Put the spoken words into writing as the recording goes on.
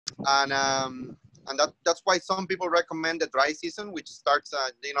And that's why some people recommend the dry season, which starts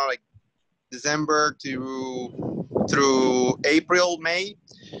like December to through April, May.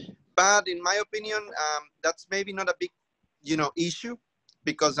 But in my opinion, that's maybe not a big issue,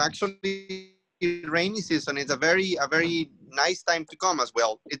 because actually rainy season is a very nice time to come as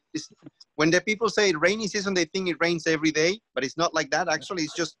well. It is when the people say rainy season, they think it rains every day, but it's not like that. Actually,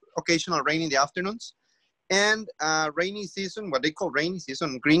 it's just occasional rain in the afternoons. And rainy season, what they call rainy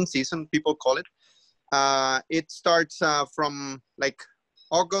season, green season, people call it. It starts from like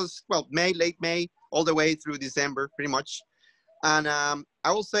August, well, May, late May, all the way through December, pretty much. And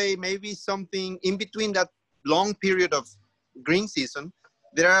I will say maybe something in between that long period of green season.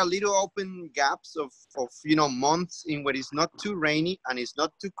 There are little open gaps of months in where it's not too rainy and it's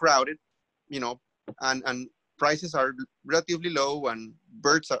not too crowded, you know, and prices are relatively low, and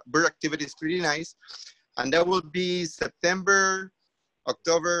bird activity is pretty nice. And that will be September,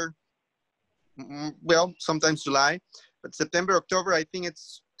 October, well, sometimes July, but September, October, I think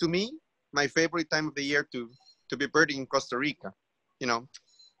it's, to me, my favorite time of the year to be birding in Costa Rica, you know.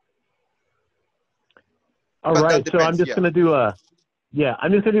 All But right, that so I'm depends, just yeah. going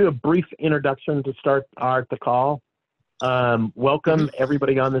to do a brief introduction to start the call. Welcome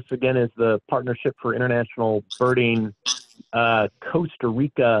everybody on this. Again, is the Partnership for International Birding Costa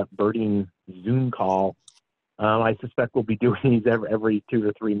Rica birding Zoom call. I suspect we'll be doing these every 2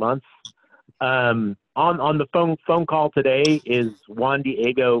 or 3 months. On the phone call today is Juan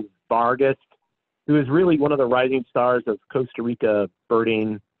Diego Vargas, who is really one of the rising stars of Costa Rica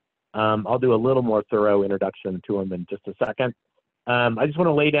birding. I'll do a little more thorough introduction to him in just a second. I just want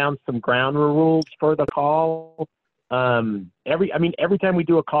to lay down some ground rules for the call. Every time we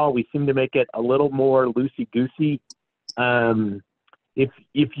do a call, we seem to make it a little more loosey-goosey. If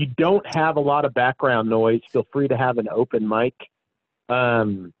you don't have a lot of background noise, feel free to have an open mic.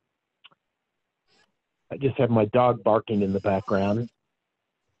 I just have my dog barking in the background.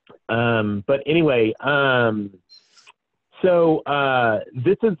 But anyway, so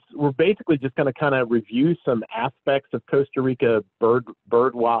we're basically just going to kind of review some aspects of Costa Rica bird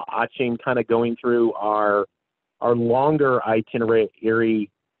watching, kind of going through our longer itinerary,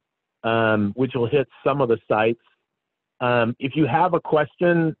 which will hit some of the sites. If you have a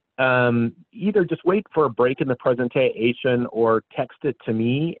question, either just wait for a break in the presentation or text it to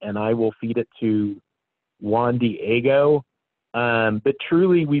me and I will feed it to Juan Diego. But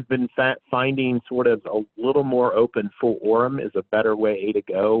truly, we've been finding sort of a little more open forum is a better way to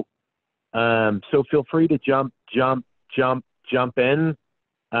go. So feel free to jump in.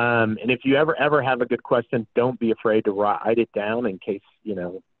 And if you ever have a good question, don't be afraid to write it down in case, you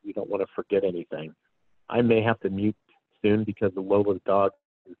don't want to forget anything. I may have to mute soon because the Lola's dog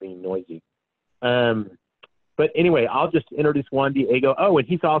is being noisy. But anyway, I'll just introduce Juan Diego. Oh, and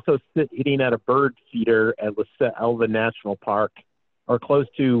he's also sitting at a bird feeder at La Selva National Park, or close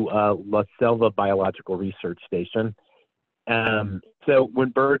to La Selva Biological Research Station. So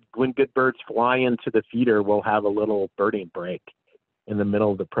when good birds fly into the feeder, we'll have a little birding break in the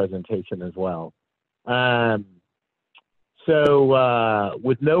middle of the presentation as well. So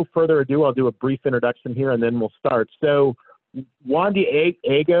with no further ado, I'll do a brief introduction here and then we'll start. So Juan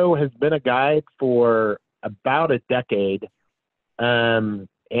Diego has been a guide for about a decade, and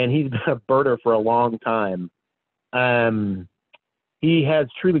he's been a birder for a long time. He has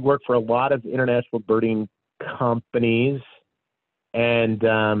truly worked for a lot of international birding companies, and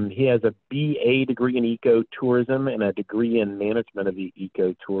he has a BA degree in ecotourism and a degree in management of the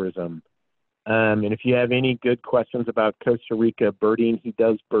ecotourism. And if you have any good questions about Costa Rica birding, he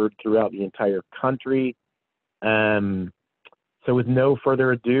does bird throughout the entire country. So with no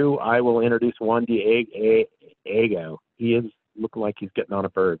further ado, I will introduce Juan Diego. He is looking like he's getting on a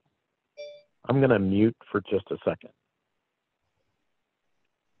bird. I'm going to mute for just a second.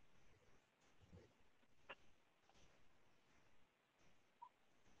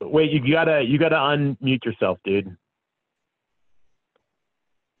 Wait, you gotta unmute yourself, dude.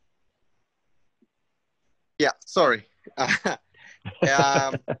 Yeah, sorry.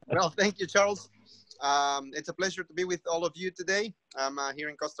 Well, thank you, Charles. It's a pleasure to be with all of you today. I'm here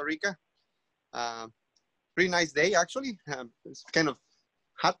in Costa Rica. Pretty nice day, actually. It's kind of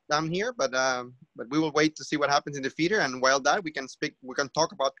hot down here, but we will wait to see what happens in the feeder. And while that, we can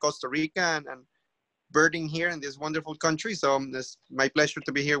talk about Costa Rica and birding here in this wonderful country. So it's my pleasure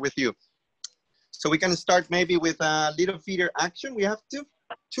to be here with you. So we can start maybe with a little feeder action. We have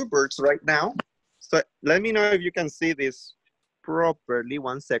two birds right now. So let me know if you can see this properly.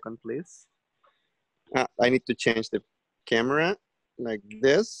 1 second, please. I need to change the camera like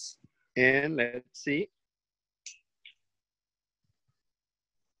this. And let's see.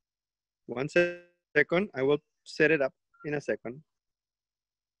 One second, I will set it up in a second.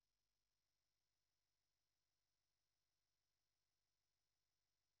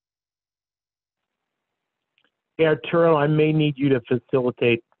 Hey, Arturo, I may need you to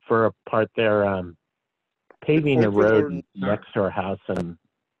facilitate for a part there, paving the road next to our house. And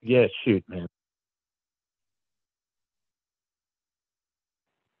yeah, shoot, man.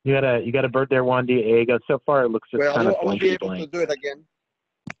 You got a bird there, Juan Diego. So far, it looks just kind of I won't be able to do it again.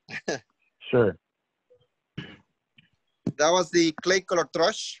 Sure. That was the clay color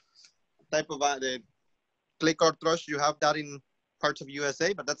thrush type of the clay color thrush. You have that in parts of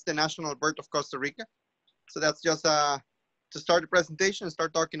USA, but that's the national bird of Costa Rica. So that's just to start the presentation and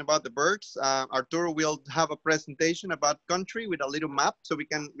start talking about the birds. Arturo will have a presentation about country with a little map, so we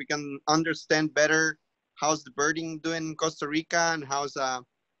can understand better how's the birding doing in Costa Rica and how's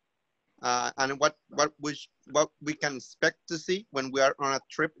and what we can expect to see when we are on a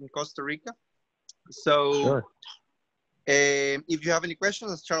trip in Costa Rica. So sure. If you have any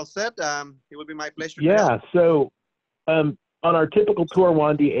questions, as Charles said, it will be my pleasure. Yeah. So on our typical tour,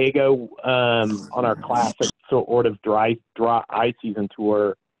 Juan Diego, on our classic sort of dry eye season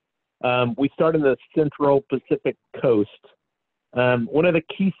tour, we start in the Central Pacific Coast. One of the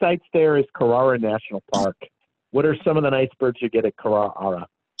key sites there is Carrara National Park. What are some of the nice birds you get at Carrara?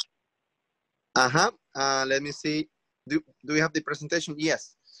 Let me see. Do we have the presentation?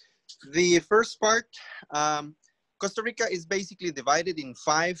 Yes. The first part, Costa Rica is basically divided in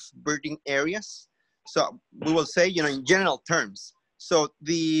 5 birding areas. So we will say, in general terms. So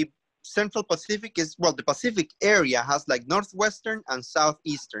the Central Pacific is, well, the Pacific area has like northwestern and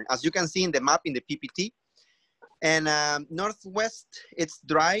southeastern, as you can see in the map in the PPT. And northwest, it's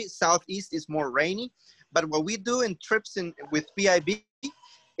dry. Southeast is more rainy. But what we do in trips with PIB,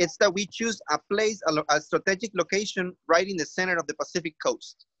 it's that we choose a place, a strategic location right in the center of the Pacific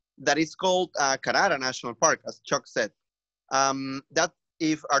coast. That is called Carrara National Park, as Chuck said.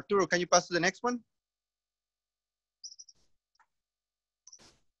 If Arturo, can you pass to the next one?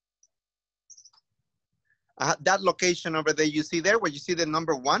 That location over there, you see there, where you see the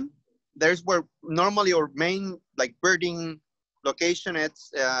number 1, there's where normally our main like birding location,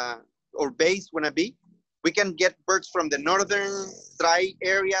 it's or base wanna be. We can get birds from the northern dry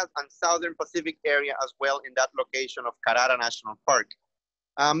areas and southern Pacific area as well in that location of Carrara National Park.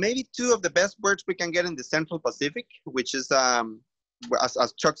 Maybe 2 of the best birds we can get in the Central Pacific, which is,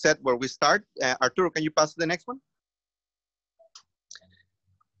 as Chuck said, where we start. Arturo, can you pass to the next one?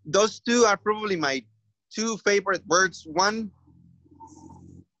 Those 2 are probably my 2 favorite birds. One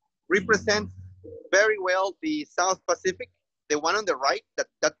represents very well the South Pacific. The one on the right,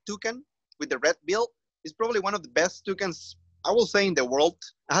 that toucan with the red bill, is probably one of the best toucans, I will say, in the world.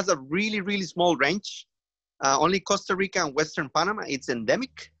 It has a really, really small range. Only Costa Rica and Western Panama, it's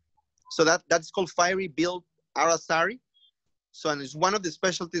endemic. So that's called fiery-billed aracari. So, and it's one of the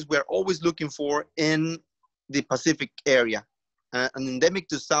specialties we're always looking for in the Pacific area, an endemic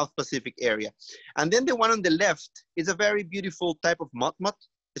to South Pacific area. And then the one on the left is a very beautiful type of motmot.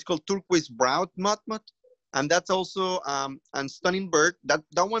 It's called turquoise-browed motmot. And that's also a stunning bird. That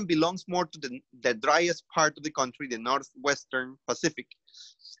one belongs more to the driest part of the country, the northwestern Pacific.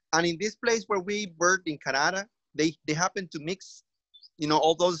 And in this place where we bird in Carrara, they happen to mix,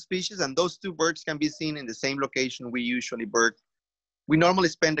 all those species, and those 2 birds can be seen in the same location we usually bird. We normally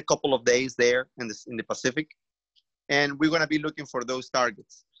spend a couple of days there in the Pacific, and we're gonna be looking for those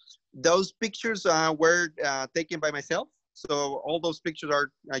targets. Those pictures were taken by myself. So all those pictures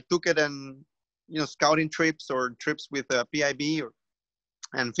I took it in, scouting trips or trips with PIB,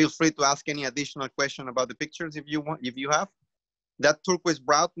 and feel free to ask any additional question about the pictures if you have. That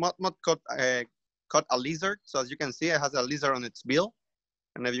turquoise-browed motmot caught a lizard. So as you can see, it has a lizard on its bill.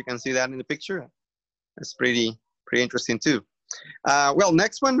 And if you can see that in the picture, it's pretty interesting too. Well,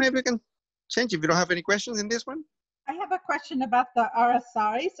 next one, maybe we can change if you don't have any questions in this one. I have a question about the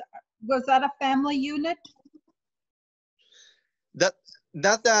arasaris. Was that a family unit? That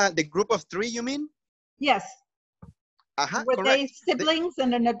the group of 3, you mean? Yes. Were correct. they siblings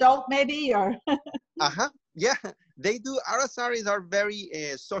and an adult maybe, or? Yeah, they do. Arasaris are very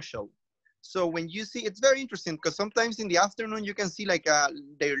social. So when you see, it's very interesting because sometimes in the afternoon you can see like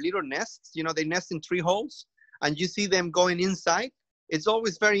their little nests. They nest in tree holes, and you see them going inside. It's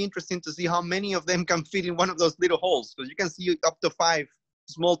always very interesting to see how many of them can fit in one of those little holes, because you can see up to 5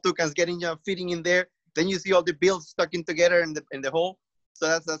 small toucans fitting in there. Then you see all the bills stuck in together in the hole. So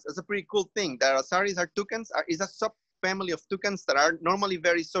that's a pretty cool thing. The arasaris are toucans. Is a subfamily of toucans that are normally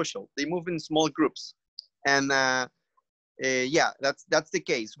very social. They move in small groups, and yeah, that's the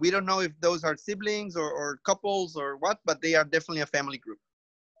case. We don't know if those are siblings or couples or what, but they are definitely a family group.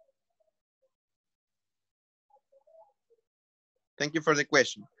 Thank you for the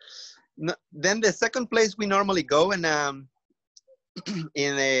question. Then the second place we normally go, and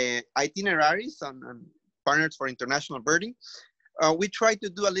in the itineraries on partners for international birding, we try to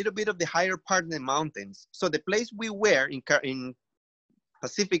do a little bit of the higher part of the mountains. So the place we were in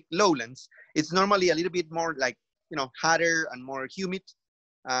Pacific lowlands, it's normally a little bit more like, hotter and more humid.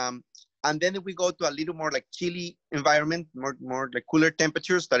 And then we go to a little more like chilly environment, more like cooler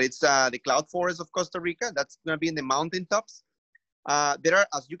temperatures. That it's the cloud forest of Costa Rica. That's going to be in the mountain tops. There are,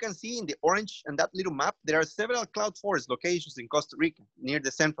 as you can see in the orange and that little map, there are several cloud forest locations in Costa Rica, near the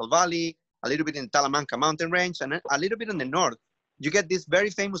Central Valley, a little bit in Talamanca mountain range, and a little bit in the north. You get this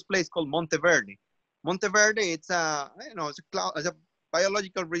very famous place called Monteverde. Monteverde, it's a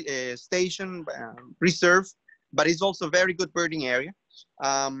biological station reserve, but it's also a very good birding area.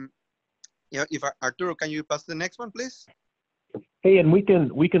 If Arturo, can you pass the next one, please? Hey, and we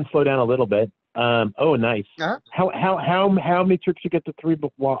can slow down a little bit. Oh, nice. Uh-huh. How many trips you get the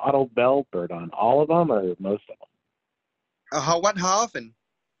three-wattled bellbird on? All of them or most of them? How often?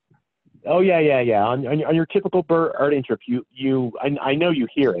 Oh yeah. On your typical birding trip, I know you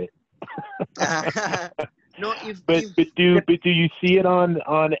hear it. No, but do you see it on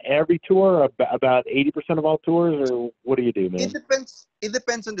every tour? About 80% of all tours, or what do you do, man? It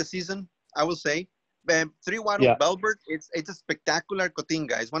depends on the season, I will say. Three-wattled bellbird, it's a spectacular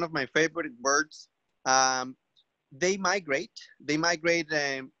cotinga. It's one of my favorite birds. They migrate. In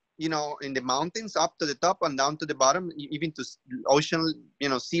the mountains, up to the top and down to the bottom, even to ocean,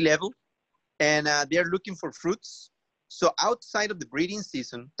 sea level. And they are looking for fruits. So outside of the breeding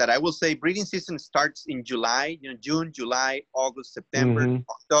season, that I will say breeding season starts in July, June, July, August, September,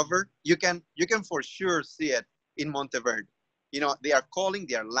 October. You can for sure see it in Monteverde. They are calling,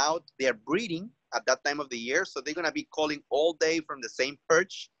 they are loud, they are breeding at that time of the year. So they're going to be calling all day from the same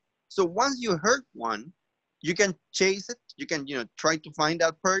perch. So once you heard one, you can chase it. You can, try to find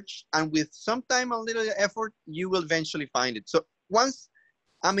that perch. And with some time, a little effort, you will eventually find it. So once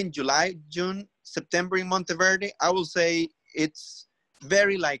I'm in July, June, September in Monteverde, I will say it's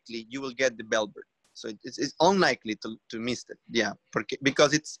very likely you will get the bellbird. So it's unlikely to miss it. Yeah,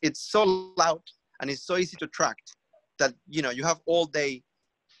 because it's so loud and it's so easy to track that, you have all day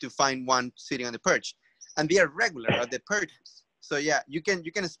to find one sitting on the perch. And they are regular at the perches. So yeah, you can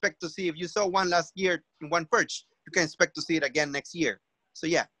expect to see, if you saw one last year in one perch, you can expect to see it again next year. So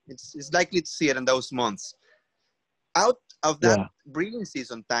yeah, it's likely to see it in those months. Out of that breeding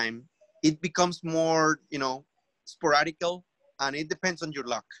season time, it becomes more, sporadical, and it depends on your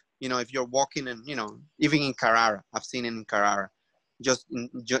luck. If you're walking and, even in Carrara, I've seen it in Carrara, just in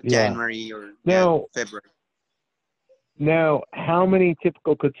January or February. Now, how many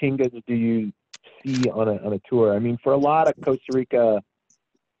typical cotingas do you see on a tour? I mean, for a lot of Costa Rica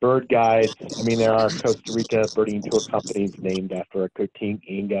bird guides, there are Costa Rica birding tour companies named after a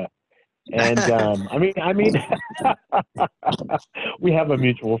cotinga. And we have a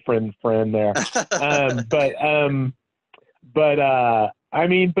mutual friend there. But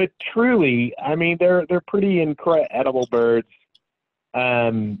truly, they're pretty incredible birds.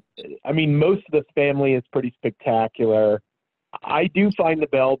 Most of this family is pretty spectacular. I do find the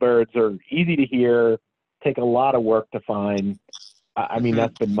bellbirds are easy to hear, take a lot of work to find.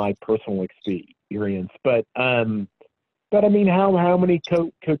 That's been my personal experience. But how many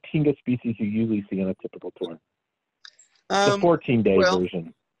cotinga species you usually see on a typical tour? The 14-day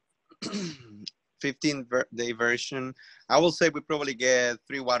version. 15-day version. I will say we probably get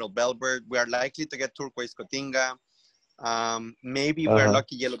three-wattled bellbird. We are likely to get turquoise cotinga. Maybe we're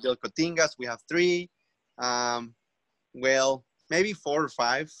lucky yellow-billed cotingas. We have 3. Maybe 4 or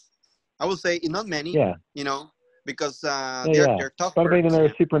 5. I will say not many. Yeah. Because they're tough. But they're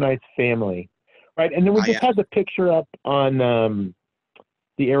a super nice family. Right, and then we just had the picture up on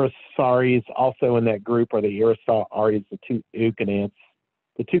the Irisaris, also in that group are the Irisaris, the 2 Ucanets,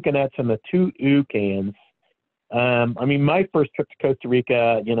 the toucanets and the 2 Ucans. My first trip to Costa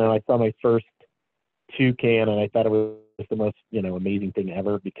Rica, I saw my first toucan, and I thought it was the most, amazing thing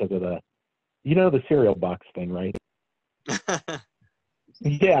ever because of the cereal box thing, right?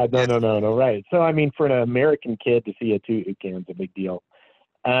 Yeah, no, right. So, for an American kid to see a 2 Ucan is a big deal.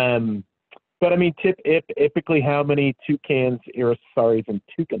 But typically, how many toucans, Irisaris, and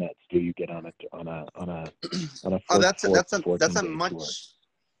toucanets do you get on a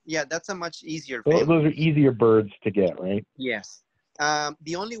that's a much easier family. Those are easier birds to get, right? Yes.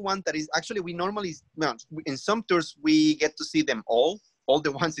 The only one that is actually, we normally, in some tours we get to see them all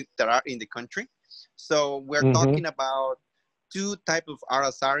the ones that are in the country. So we're talking about 2 types of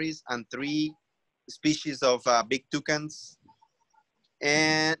Arasaris and 3 species of big toucans.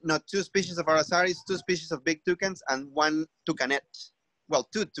 and no, 2 species of arasaris, 2 species of big toucans, and 1 toucanet. Well,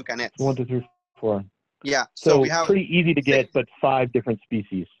 2 toucanets. 1, 2, 3, 4. Yeah, so we So have pretty easy to six. get, but 5 different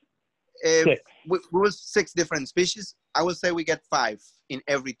species. If 6. we will 6 different species, I will say we get 5 in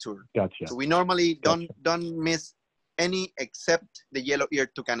every tour. Gotcha. So we normally Gotcha. don't miss any except the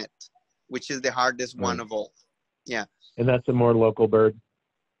yellow-eared toucanet, which is the hardest one Right. of all. Yeah, And that's a more local bird.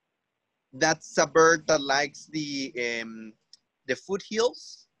 that's a bird that likes the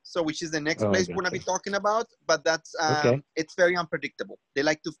foothills. So which is the next Oh, place we're gonna be gotcha. talking about, but that's Okay. it's very unpredictable. They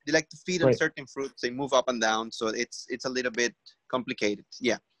like to feed on Right. certain fruits. They move up and down, so it's a little bit complicated.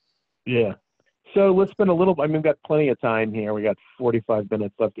 Yeah. Yeah. So let's spend a little. I mean, we've got plenty of time here. We got 45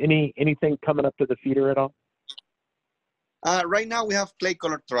 minutes left. Anything coming up to the feeder at all? Right now we have clay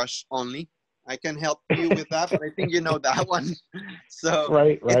colored thrush only. I can help you with that, but I think you know that one. So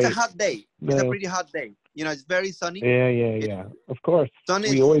Right. it's a Right. hot day. It's a No. pretty hot day. You know, it's very sunny. Yeah. It, Yeah. Of course. sun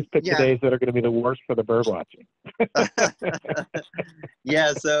We is, always pick the yeah. days that are going to be the worst for the bird watching.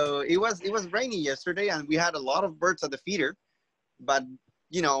 Yeah, so it was rainy yesterday and we had a lot of birds at the feeder, but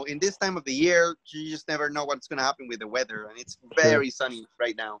you know, in this time of the year, you just never know what's going to happen with the weather, and it's Sure. very sunny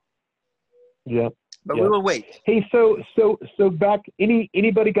right now. Yeah. But we Yeah. will wait. Hey, so back.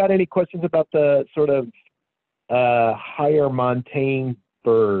 Anybody got any questions about the sort of higher montane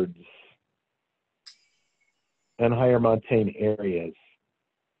birds and higher montane areas?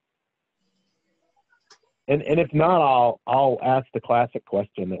 And if not, I'll ask the classic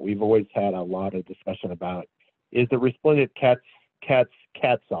question that we've always had a lot of discussion about: is the resplendent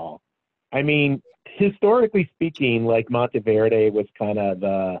quetzal? I mean, historically speaking, like Monteverde was kind of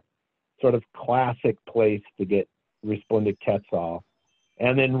the sort of classic place to get resplendent quetzal,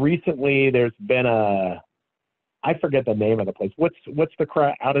 and then recently there's been I forget the name of the place. What's the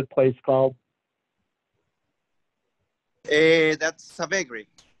crowded place called? That's Savegre.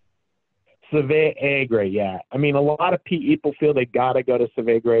 Savegre, yeah. I mean, a lot of people feel they got to go to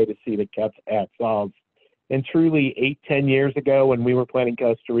Savegre to see the quetzals. And truly, 8-10 years ago, when we were planning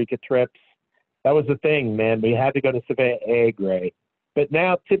Costa Rica trips, that was the thing, man. We had to go to Savegre. But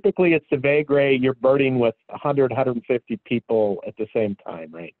now, typically at Savegre, you're birding with 100, 150 people at the same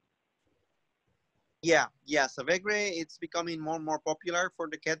time, right? Yeah. Savegre, it's becoming more and more popular for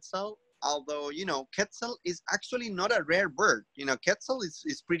the quetzal. Although, you know, quetzal is actually not a rare bird. You know, quetzal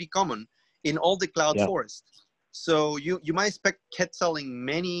is pretty common in all the cloud Yeah. forest. So you might expect quetzal in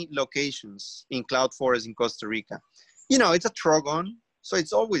many locations in cloud forest in Costa Rica. You know, it's a trogon, so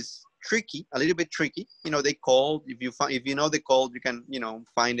it's always tricky, a little bit tricky. You know, they call. If you know they call, you can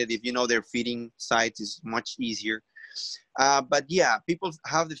find it. If you know their feeding sites, is much easier. But yeah, people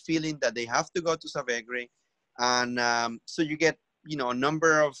have the feeling that they have to go to Savegre, and so you get a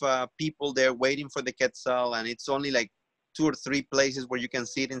number of people there waiting for the quetzal, and it's only like 2 or 3 places where you can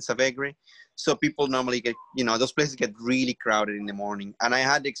see it in Savegre. So people normally get, those places get really crowded in the morning. And I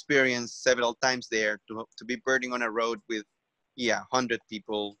had experience several times there to be birding on a road with, 100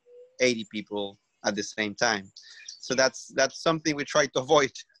 people, 80 people at the same time. So that's something we try to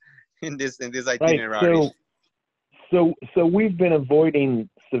avoid in this itinerary. Right. So we've been avoiding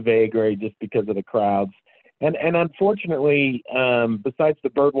Savegre just because of the crowds. And unfortunately, besides the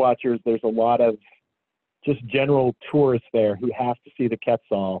bird watchers, there's a lot of just general tourists there who have to see the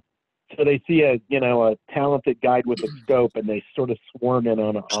quetzal. So they see a talented guide with a scope, and they sort of swarm in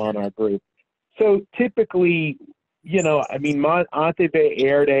on our group. So typically, I mean,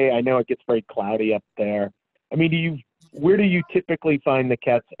 Monteverde, I know it gets very cloudy up there. I mean, where do you typically find the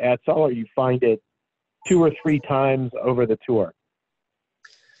quetzal, or you find it 2 or 3 times over the tour?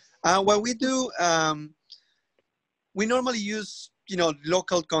 What we do, we normally use,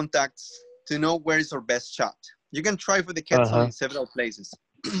 local contacts to know where is our best shot. You can try for the quetzal in several places.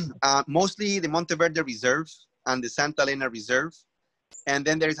 Mostly the Monteverde Reserve and the Santa Elena Reserve. And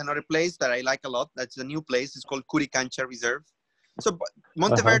then there is another place that I like a lot. That's a new place. It's called Curicancha Reserve. So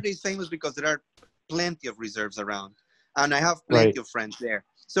Monteverde is famous because there are plenty of reserves around. And I have plenty of friends there.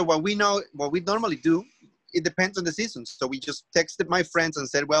 So what we normally do, it depends on the season. So we just texted my friends and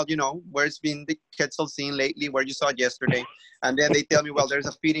said, well, where's been the quetzal seen lately, where you saw it yesterday. And then they tell me, well, there's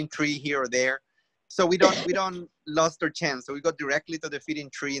a feeding tree here or there. So we don't lost our chance. So we go directly to the feeding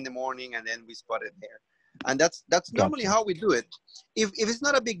tree in the morning, and then we spot it there. And that's normally how we do it. If it's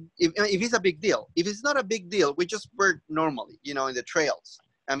not a big, if it's a big deal, if it's not a big deal, we just bird normally, in the trails.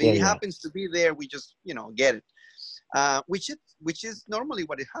 I mean, it happens to be there. We just, get it. Which is normally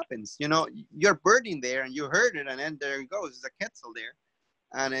what it happens. You're birding there and you heard it, and then there it goes. There's a quetzal there,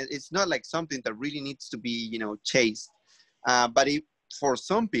 and it's not like something that really needs to be, chased. But for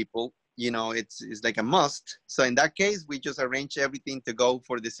some people, it's like a must. So in that case, we just arrange everything to go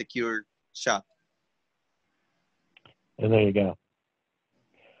for the secure shot. And there you go.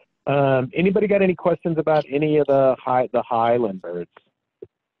 Anybody got any questions about any of the Highland birds?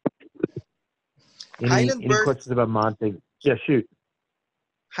 Any Birds, questions about Monte? Yeah, shoot.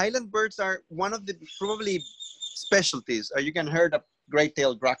 Highland birds are one of the probably specialties. You can hear the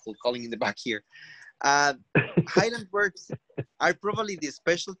great-tailed grackle calling in the back here. Highland birds are probably the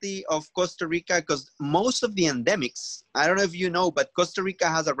specialty of Costa Rica because most of the endemics, I don't know if you know, but Costa Rica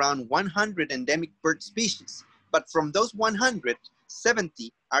has around 100 endemic bird species. But from those 100,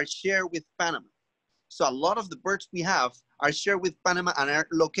 70 are shared with Panama. So a lot of the birds we have are shared with Panama and are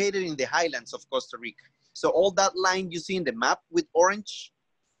located in the highlands of Costa Rica. So all that line you see in the map with orange,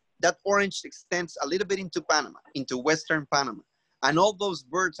 that orange extends a little bit into Panama, into Western Panama. And all those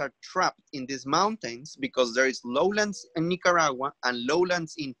birds are trapped in these mountains because there is lowlands in Nicaragua and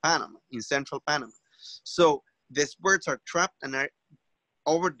lowlands in Panama, in central Panama. So these birds are trapped and are,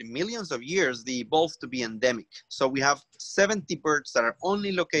 over the millions of years, they evolved to be endemic. So we have 70 birds that are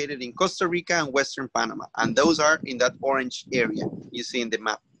only located in Costa Rica and Western Panama. And those are in that orange area you see in the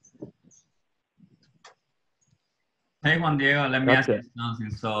map. Hey, Juan Diego, let me ask you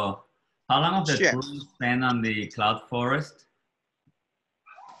something. So how long of the tour you spend on the cloud forest?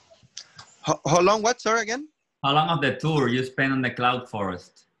 How long? What? Sorry, again? How long of the tour you spend on the cloud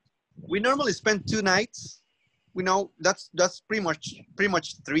forest? We normally spend 2 nights. That's pretty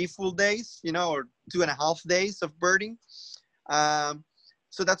much 3 full days, or 2.5 days of birding.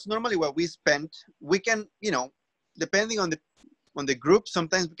 So that's normally what we spend. We can, depending on the group,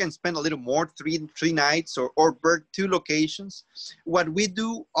 sometimes we can spend a little more, three nights or bird 2 locations. What we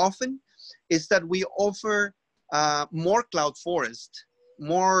do often is that we offer more cloud forest,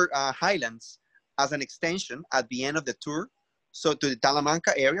 more highlands as an extension at the end of the tour. So to the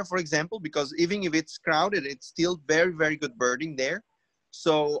Talamanca area, for example, because even if it's crowded, it's still very, very good birding there.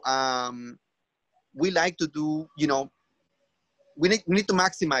 So we like to do, we need to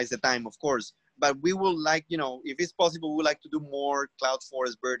maximize the time, of course, but we will like, if it's possible, we like to do more cloud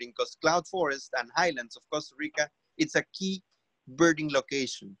forest birding because cloud forest and highlands of Costa Rica, it's a key birding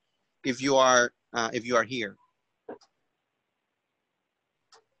location if you are here.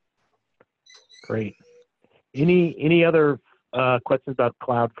 Great. Any other questions about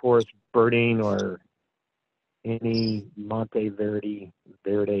cloud forest birding or any Monte Verde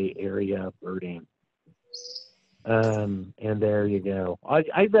area birding? And there you go.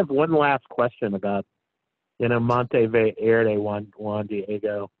 I have one last question about, Monte Verde, Juan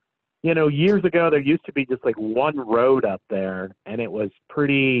Diego. Years ago, there used to be just like one road up there, and it was a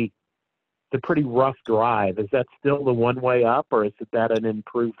pretty rough drive. Is that still the one way up, or is that an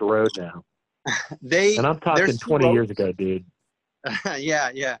improved road now? And I'm talking 20 years ago, dude.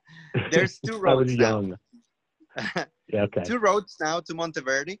 Yeah. There's 2 roads I was young. Yeah, okay. 2 roads now to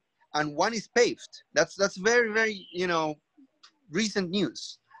Monteverde, and one is paved. That's very, very, recent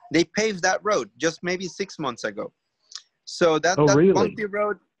news. They paved that road just maybe 6 months ago. So that really? bumpy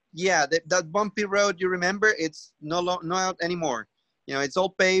road, that bumpy road, you remember, it's not out anymore. It's all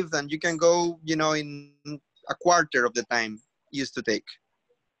paved, and you can go, in a quarter of the time it used to take.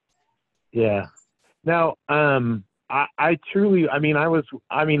 Yeah. Now, I truly, I was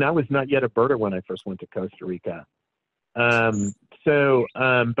not yet a birder when I first went to Costa Rica.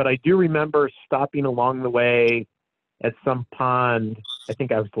 But I do remember stopping along the way at some pond. I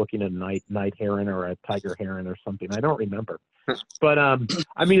think I was looking at a night heron or a tiger heron or something. I don't remember. But,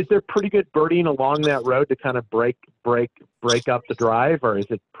 is there pretty good birding along that road to kind of break up the drive, or is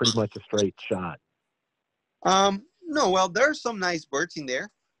it pretty much a straight shot? No, well, there are some nice birds in there,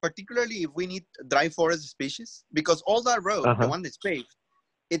 particularly if we need dry forest species, because all that road, the one that's paved,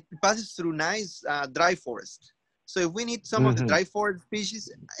 it passes through nice dry forest. So if we need some of the dry forest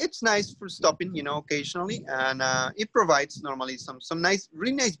species, it's nice for stopping, occasionally, and it provides normally some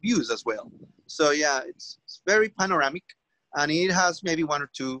really nice views as well. So yeah, it's very panoramic, and it has maybe 1 or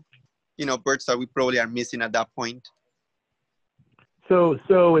 2, birds that we probably are missing at that point. So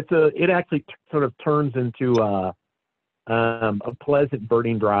it actually sort of turns into a pleasant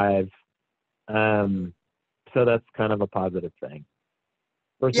birding drive. So that's kind of a positive thing.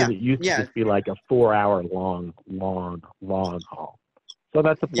 Versus it used to just be like a 4-hour long haul. So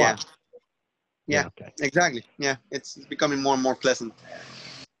that's a plus. Yeah, okay. Exactly. Yeah, it's becoming more and more pleasant.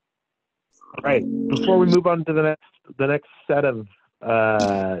 All right. Before we move on to the next set of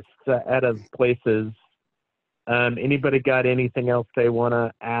places, anybody got anything else they want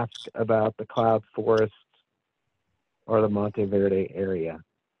to ask about the cloud forest or the Monte Verde area?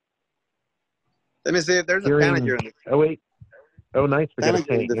 Let me see if there's a panic here. Oh, wait. Oh, nice. We got a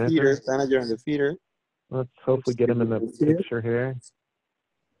Tanager in paint the feeder. Tanager in the feeder. Let's hopefully get him in the picture here.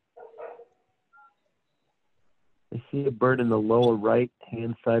 I see a bird in the lower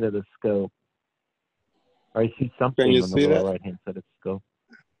right-hand side of the scope. Or I see something on the lower right-hand side of the scope.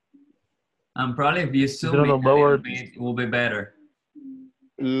 Probably if you zoom on the in lower, a little bit, it will be better.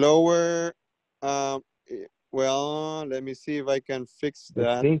 Lower, well, let me see if I can fix that.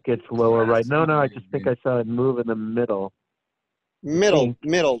 I think it's lower right. No, I just think I saw it move in the middle. Middle.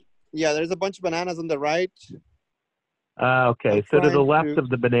 Yeah, there's a bunch of bananas on the right. Okay, so to the left of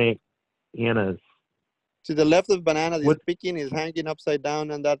the bananas. To the left of bananas is picking, is hanging upside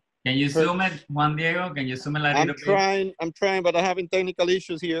down, and that. Can you zoom it, Juan Diego? Can you zoom it a little bit? I'm trying, but I'm having technical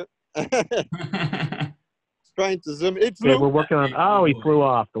issues here. Trying to zoom. It flew. Okay, we're working on. Oh, he flew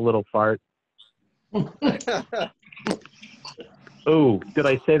off. The little fart. Oh, did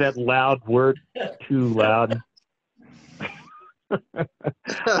I say that loud word too loud?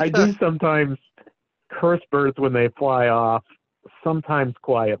 I do sometimes curse birds when they fly off, sometimes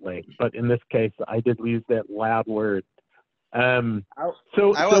quietly, but in this case, I did use that loud word. So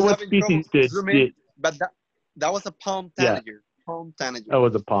what species did? But that was a palm tanager. Yeah. Palm tanager. Oh,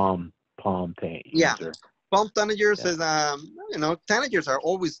 it was a palm tanager. Yeah. Palm tanagers is, tanagers are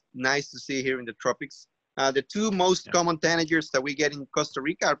always nice to see here in the tropics. The two most common tanagers that we get in Costa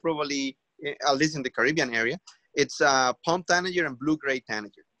Rica are probably, at least in the Caribbean area, it's palm tanager and blue-gray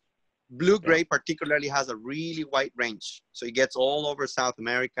tanager. Blue-gray particularly has a really wide range. So it gets all over South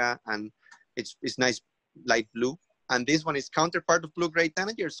America, and it's nice light blue. And this one is counterpart of blue-gray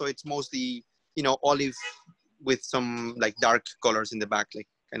tanager, so it's mostly, olive with some like dark colors in the back, like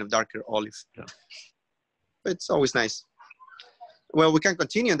kind of darker olive. Yeah. It's always nice. Well, we can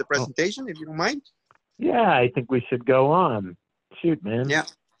continue in the presentation if you don't mind. Yeah, I think we should go on. Shoot, man. Yeah.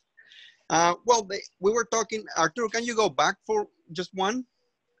 We were talking, Arturo, can you go back for just one?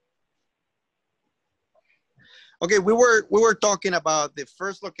 Okay, we were talking about the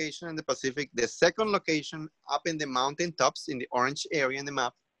first location in the Pacific, the second location up in the mountain tops in the orange area in the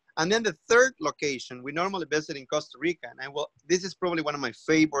map, and then the third location we normally visit in Costa Rica. And this is probably one of my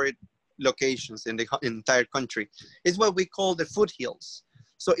favorite locations in the entire country. It's what we call the foothills.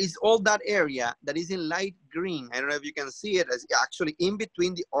 So it's all that area that is in light green. I don't know if you can see it, as actually in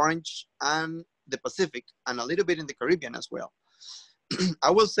between the orange and the Pacific, and a little bit in the Caribbean as well.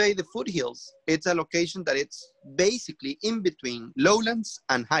 I will say the foothills, it's a location that it's basically in between lowlands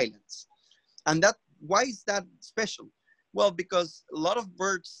and highlands. And why is that special? Well, because a lot of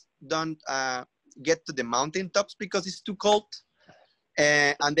birds don't get to the mountain tops because it's too cold.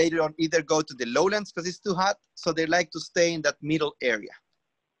 And they don't either go to the lowlands because it's too hot. So they like to stay in that middle area.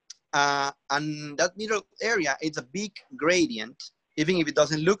 And that middle area, it's a big gradient, even if it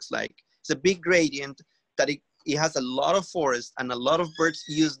doesn't look like. It's a big gradient that it has a lot of forest, and a lot of birds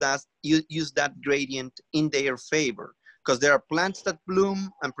use that gradient in their favor, because there are plants that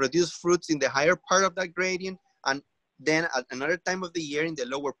bloom and produce fruits in the higher part of that gradient, and then at another time of the year in the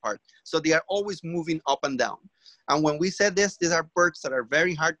lower part. So they are always moving up and down. And when we said this, these are birds that are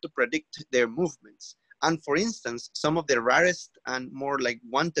very hard to predict their movements. And for instance, some of the rarest and more like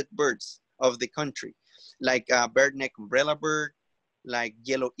wanted birds of the country, like bird neck umbrella bird, like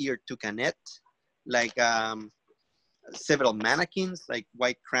yellow-eared toucanet, like several manakins, like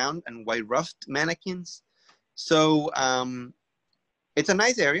white-crowned and white-ruffed manakins. So it's a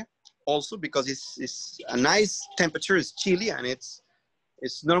nice area also because it's a nice temperature, it's chilly, and it's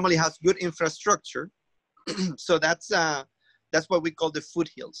normally has good infrastructure. So that's what we call the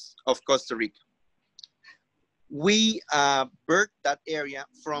foothills of Costa Rica. We birthed that area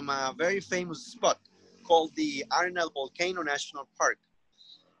from a very famous spot called the Arenal Volcano National Park.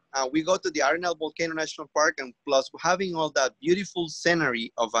 We go to the Arenal Volcano National Park, and plus having all that beautiful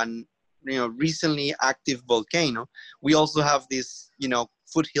scenery of an recently active volcano, we also have this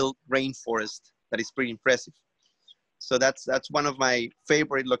foothill rainforest that is pretty impressive. So that's one of my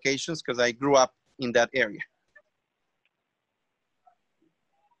favorite locations because I grew up in that area.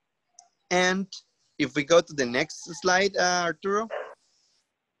 And if we go to the next slide, Arturo.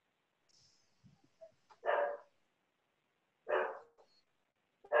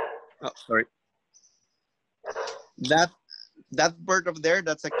 Oh, sorry. That bird over there,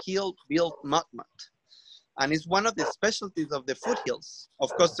 that's a keel-billed mudmott. And it's one of the specialties of the foothills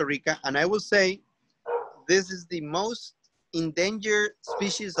of Costa Rica. And I will say, this is the most endangered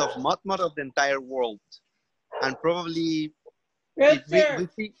species of mudmott of the entire world. And probably,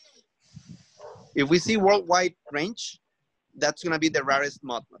 if we see worldwide range, that's gonna be the rarest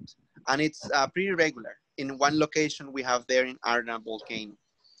mudmott. And it's pretty regular. In one location we have there in Arenal Volcano.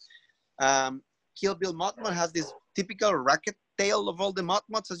 Keel-billed mudmott has this typical racket tail of all the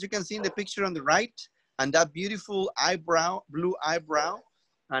mudmots, as you can see in the picture on the right, and that beautiful eyebrow, blue eyebrow,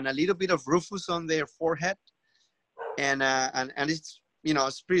 and a little bit of rufous on their forehead. And it's, you know,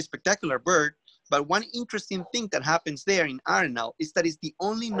 it's a pretty spectacular bird. But one interesting thing that happens there in Arenal is that it's the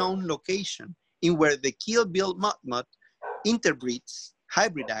only known location in where the keel-billed mudmot interbreeds,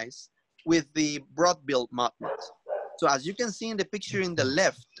 hybridize with the broad-billed mudmot. So as you can see in the picture on the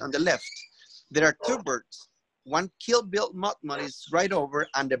left, there are two birds. One keel-billed mudmot is right over,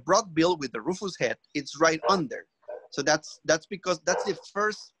 and the broad-billed with the rufous head, it's right under. So that's because that's the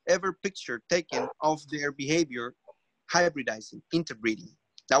first ever picture taken of their behavior, hybridizing, interbreeding.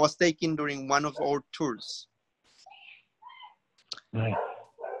 That was taken during one of our tours. Nice.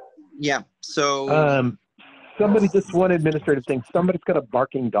 Yeah. So somebody, just one administrative thing. Somebody's got a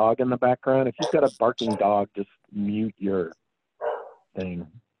barking dog in the background. If you've got a barking dog, just mute your thing.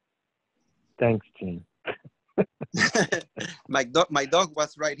 Thanks, Gene. my dog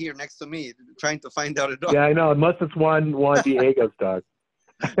was right here next to me trying to find out a dog. Yeah, I know. Unless it's Juan Diego's dog.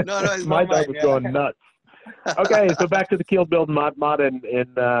 No, it's my not dog mine, was yeah. going nuts. Okay, so back to the keel-billed mud and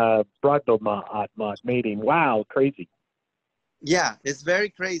broad-billed mud mating. Wow, crazy. Yeah, it's very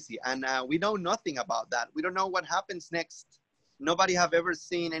crazy, and we know nothing about that. We don't know what happens next. Nobody have ever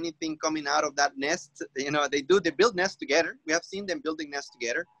seen anything coming out of that nest. You know, they build nests together. We have seen them building nests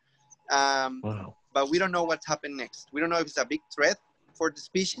together, Wow. but we don't know what's happened next. We don't know if it's a big threat for the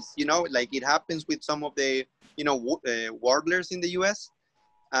species. You know, like it happens with some of the, you know, warblers in the U.S.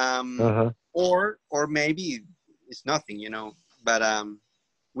 Or maybe it's nothing, you know. But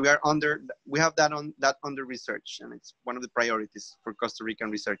we have that under research, and it's one of the priorities for Costa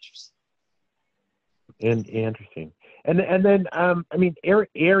Rican researchers. And interesting. And then I mean,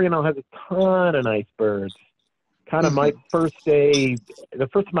 Arenal has a ton of nice birds. Kind of my first day, the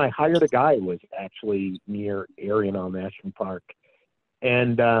first time I hired a guy was actually near Arenal National Park,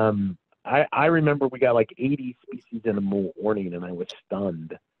 and I remember we got like 80 species in a morning, and I was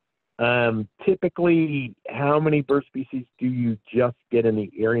stunned. Typically, how many bird species do you just get in the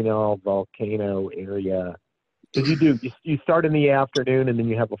Arenal volcano area? Because you start in the afternoon and then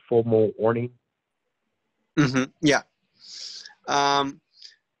you have a full morning. Yeah.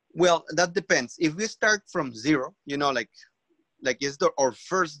 Well, that depends. If we start from zero, you know, like it's our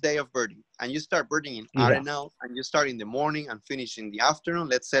first day of birding, and you start birding in Arenal, and you start in the morning and finish in the afternoon,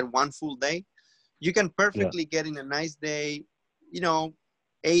 let's say one full day, you can perfectly get in a nice day, you know,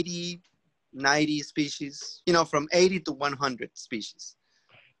 80, 90 species, you know, from 80 to 100 species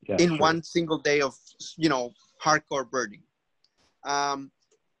in one single day of, you know, hardcore birding.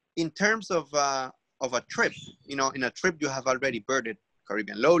 In terms of a trip, you know, in a trip you have already birded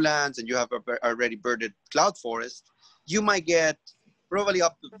Caribbean lowlands and you have already birded cloud forest, you might get probably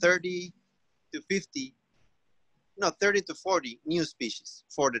up to 30 to 50, no, 30 to 40 new species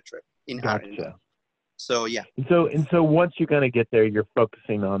for the trip in Arenal. So yeah. And so once you kind of get there, you're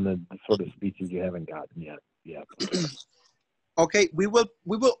focusing on the sort of species you haven't gotten yet. Yeah. Okay, we will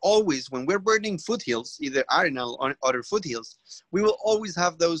always, when we're birding foothills, either Arenal or other foothills, we will always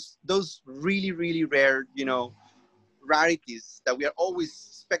have those really, really rare, you know, rarities that we are always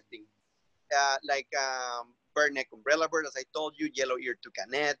expecting, like bird neck umbrella bird, as I told you, yellow-eared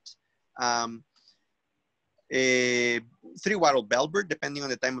toucanet, three-wattle bellbird, depending on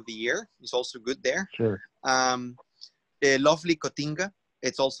the time of the year, is also good there. Sure. A lovely cotinga,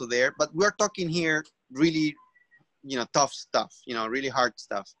 it's also there. But we're talking here really, you know, tough stuff, you know, really hard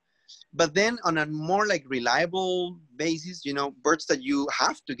stuff. But then on a more like reliable basis, you know, birds that you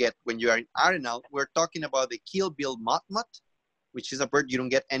have to get when you are in Arenal, we're talking about the keel-billed mudmot, which is a bird you don't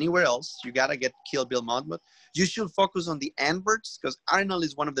get anywhere else. You gotta get keel-billed mudmot. You should focus on the antbirds because Arenal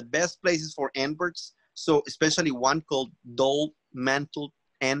is one of the best places for antbirds. So especially one called dull-mantled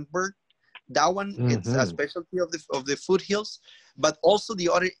antbird. That one, it's a specialty of the foothills, but also the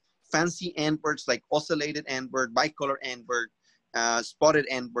other fancy antbirds like ocellated antbird, bicolor antbird, spotted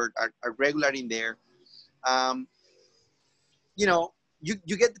antbird are regular in there. You know,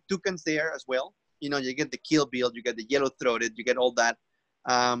 you get the toucans there as well. You know, you get the keel-billed, you get the yellow-throated, you get all that.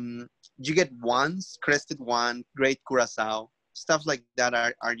 You get ones, crested one, great curacao, stuff like that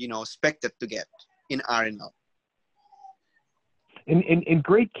are you know, expected to get in Arenal. In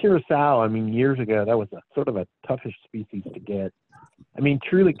great curacao, I mean, years ago, that was a sort of a toughish species to get. I mean,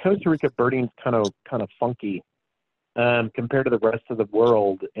 truly, Costa Rica birding is kind of funky compared to the rest of the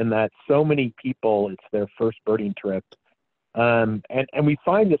world in that so many people, it's their first birding trip. And we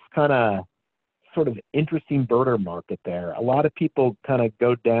find this kind of sort of interesting birder market there. A lot of people kind of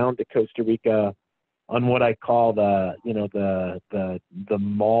go down to Costa Rica on what I call the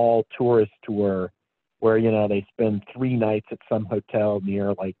mall tourist tour where, you know, they spend 3 nights at some hotel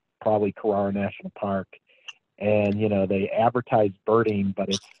near like probably Carrara National Park, and, you know, they advertise birding, but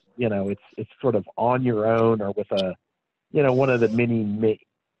it's, you know, it's sort of on your own or with a, you know, one of the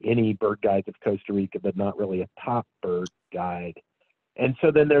any bird guides of Costa Rica, but not really a top bird guide. And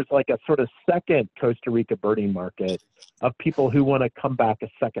so then there's like a sort of second Costa Rica birding market of people who want to come back a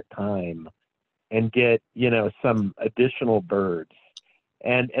second time and get, you know, some additional birds.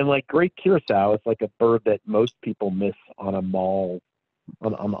 And like great curassow is like a bird that most people miss on a mall,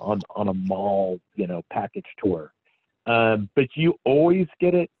 on a mall, you know, package tour. But you always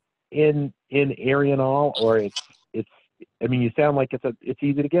get it in Arenal, or it's, I mean, you sound like it's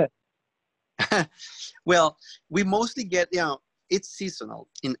easy to get. Well, we mostly get, you know, it's seasonal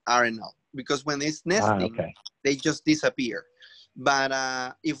in Arenal because when it's nesting, they just disappear. But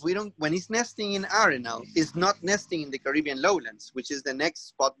if we don't, when it's nesting in Arenal, it's not nesting in the Caribbean lowlands, which is the next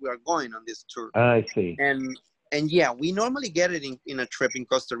spot we are going on this tour. I see. And yeah, we normally get it in a trip in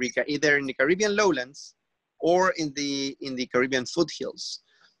Costa Rica, either in the Caribbean lowlands or in the Caribbean foothills.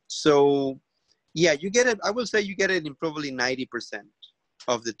 So yeah, you get it. I will say you get it in probably 90%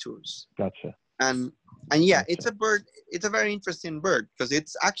 of the tours. Gotcha. And yeah, it's a bird. It's a very interesting bird because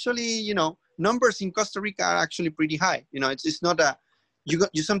it's actually, you know, numbers in Costa Rica are actually pretty high. You know, it's not a,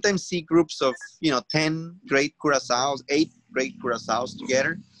 you sometimes see groups of, you know, 10 great curassows, 8 great curassows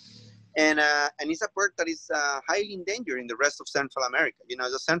together. And it's a bird that is highly endangered in the rest of Central America. You know,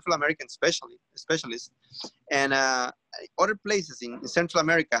 the Central American specialist. And other places in Central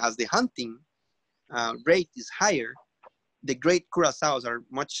America, as the hunting rate is higher, the great curassows are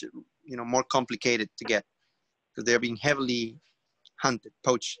much, you know, more complicated to get because they're being heavily hunted,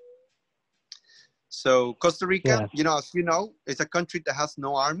 poached. So Costa Rica, you know, as you know, it's a country that has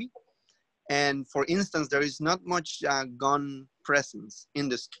no army. And for instance, there is not much gun presence in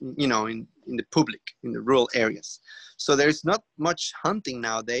this, you know, in the public, in the rural areas. So there's not much hunting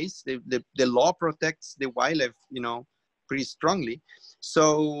nowadays. The law protects the wildlife, you know, pretty strongly.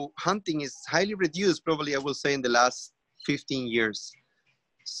 So hunting is highly reduced, probably I will say in the last 15 years.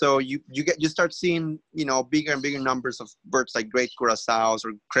 So you start seeing, you know, bigger and bigger numbers of birds like great curassows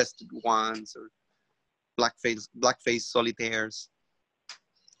or crested ones or blackface solitaires.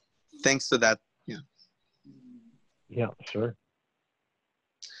 Thanks to that, yeah. Yeah, sure.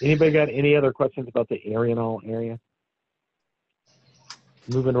 Anybody got any other questions about the Arenal area?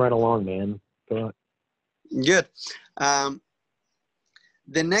 Moving right along, man. Go on. Good.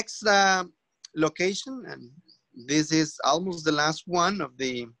 The next location, and this is almost the last one of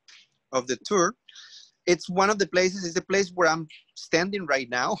the tour. It's one of the places. It's the place where I'm standing right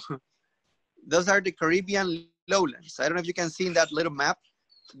now. Those are the Caribbean lowlands. I don't know if you can see in that little map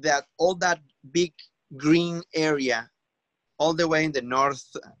that all that big green area, all the way in the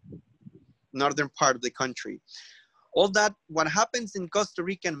northern part of the country. All that, what happens in Costa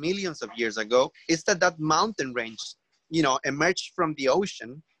Rica millions of years ago is that mountain range, you know, emerged from the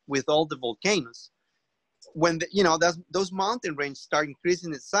ocean with all the volcanoes. When you know, those mountain ranges start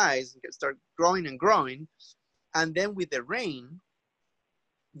increasing its size, start growing and growing, and then with the rain,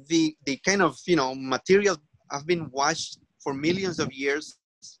 the kind of, you know, materials have been washed for millions of years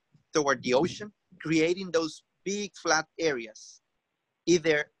toward the ocean, creating those big flat areas,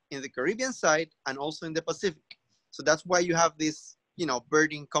 either in the Caribbean side and also in the Pacific. So that's why you have this, you know,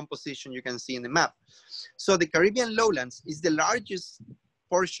 birding composition you can see in the map. So the Caribbean lowlands is the largest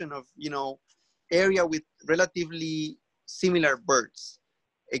portion of, you know, area with relatively similar birds.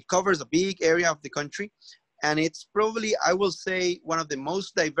 It covers a big area of the country, and it's probably, I will say, one of the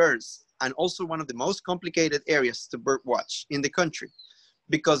most diverse and also one of the most complicated areas to bird watch in the country,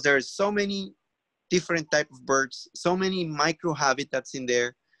 because there's so many different type of birds, so many micro habitats in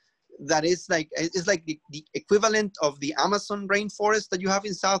there, that is like, it's like the equivalent of the Amazon rainforest that you have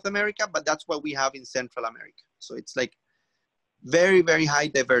in South America, but that's what we have in Central America. So it's like very, very high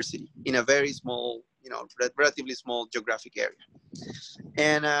diversity in a very small, you know, relatively small geographic area.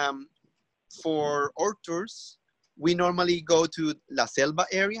 And for our tours, we normally go to La Selva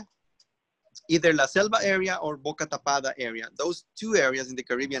area, either La Selva area or Boca Tapada area. Those two areas in the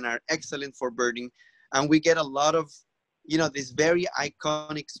Caribbean are excellent for birding. And we get a lot of, you know, these very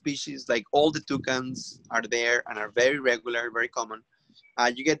iconic species, like all the toucans are there and are very regular, very common.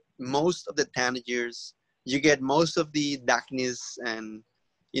 You get most of the tanagers, you get most of the dacnys, and,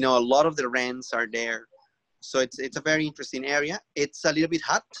 you know, a lot of the wrens are there. So it's a very interesting area. It's a little bit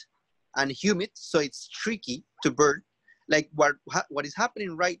hot and humid, so it's tricky to bird. Like what is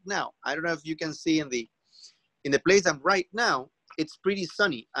happening right now, I don't know if you can see in the place I'm right now, it's pretty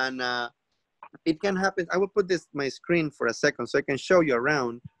sunny, and it can happen. I will put my screen for a second so I can show you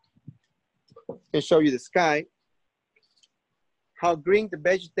around. can show you the sky, how green the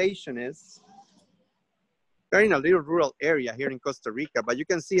vegetation is. We're in a little rural area here in Costa Rica, but you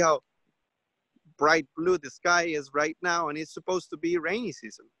can see how bright blue the sky is right now, and it's supposed to be rainy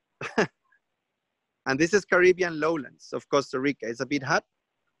season. And this is Caribbean lowlands of Costa Rica. It's a bit hot.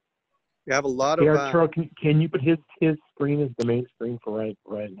 We have a lot of... Arturo, can you put his screen as the main screen for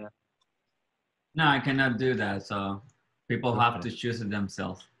right now? No, I cannot do that. So people have to choose it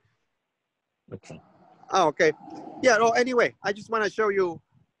themselves. Okay. Oh, okay. Yeah, well, anyway, I just want to show you,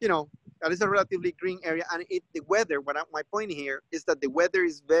 you know, that is a relatively green area. And the weather, my point here is that the weather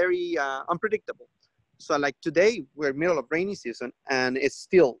is very unpredictable. So like today, we're middle of rainy season, and it's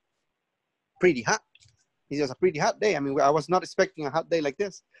still pretty hot. It's just a pretty hot day. I mean, I was not expecting a hot day like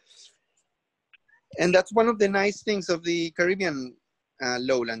this. And that's one of the nice things of the Caribbean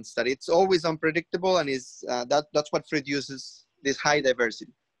lowlands, that it's always unpredictable, and that's what produces this high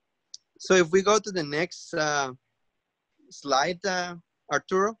diversity. So if we go to the next slide,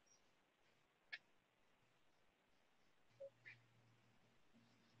 Arturo.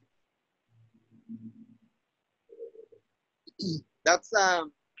 That's,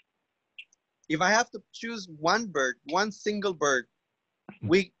 if I have to choose one bird, one single bird,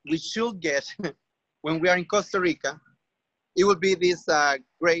 we should get when we are in Costa Rica, it would be this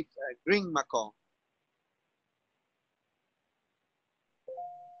great green macaw.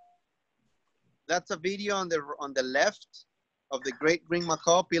 That's a video on the left of the great green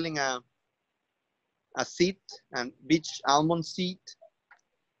macaw peeling a seed, and beach almond seed.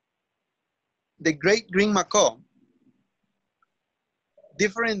 The great green macaw,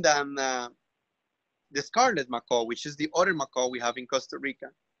 different than the scarlet macaw, which is the other macaw we have in Costa Rica.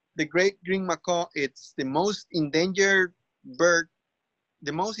 The great green macaw, it's the most endangered bird,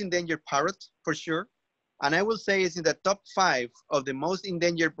 the most endangered parrot for sure. And I will say it's in the top 5 of the most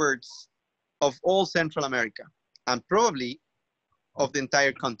endangered birds of all Central America, and probably of the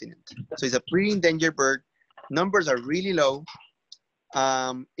entire continent. So it's a pretty endangered bird. Numbers are really low.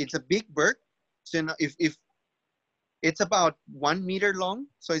 It's a big bird. So you know, if it's about 1 meter long,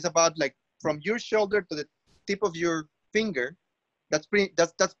 so it's about like from your shoulder to the tip of your finger. That's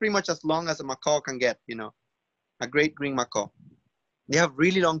pretty much as long as a macaw can get, you know, a great green macaw. They have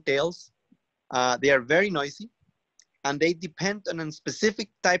really long tails. They are very noisy, and they depend on a specific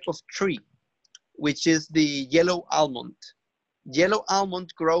type of tree, which is the yellow almond. Yellow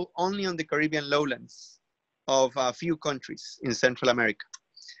almond grow only on the Caribbean lowlands of a few countries in Central America.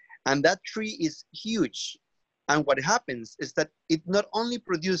 And that tree is huge. And what happens is that it not only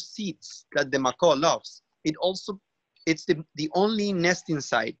produces seeds that the macaw loves, it's the only nesting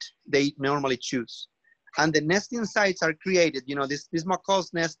site they normally choose. And the nesting sites are created, you know, these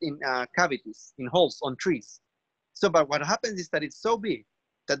macaws nest in cavities, in holes on trees. So, but what happens is that it's so big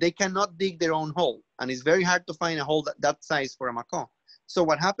that they cannot dig their own hole. And it's very hard to find a hole that size for a macaw. So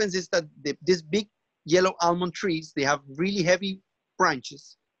what happens is that these big yellow almond trees, they have really heavy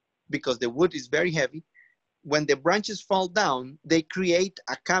branches because the wood is very heavy. When the branches fall down, they create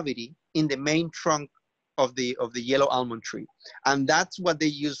a cavity in the main trunk of the yellow almond tree. And that's what they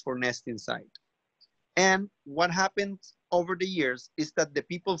use for nesting site. And what happened over the years is that the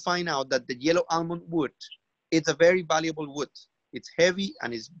people find out that the yellow almond wood, it's a very valuable wood. It's heavy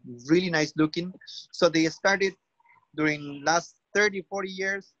and it's really nice looking. So they started during last 30, 40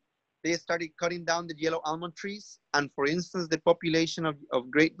 years, they started cutting down the yellow almond trees. And for instance, the population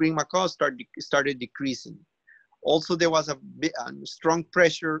of great green macaw started decreasing. Also, there was a strong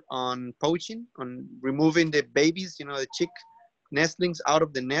pressure on poaching, on removing the babies, you know, the chick nestlings out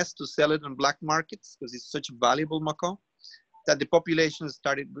of the nest to sell it on black markets because it's such a valuable macaw, that the population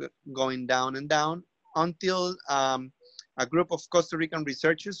started going down and down until a group of Costa Rican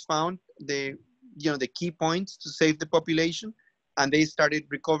researchers found the key points to save the population, and they started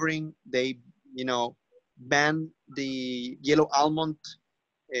recovering. They, you know, banned the yellow almond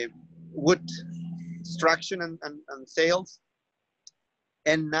wood extraction and sales.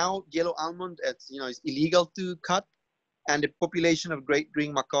 And now yellow almond, is illegal to cut, and the population of great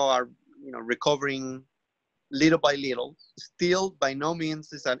green macaw are, recovering little by little. Still, by no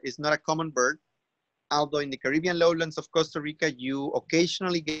means is not a common bird. Although in the Caribbean lowlands of Costa Rica, you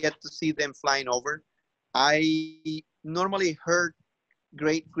occasionally get to see them flying over. I normally heard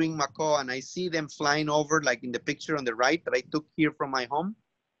great green macaw, and I see them flying over, like in the picture on the right that I took here from my home.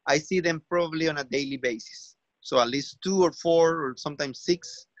 I see them probably on a daily basis. So at least 2 or 4 or sometimes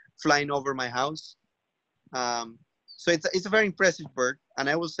 6 flying over my house. So it's a very impressive bird. And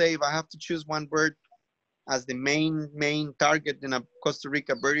I will say, if I have to choose one bird as the main target in a Costa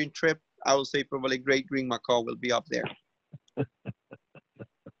Rica birding trip, I will say probably great green macaw will be up there.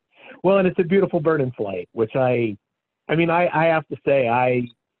 Well, and it's a beautiful bird in flight, which I have to say,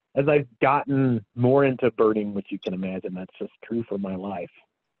 as I've gotten more into birding, which you can imagine, that's just true for my life.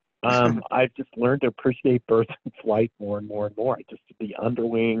 I've just learned to appreciate birds in flight more and more and more. Just the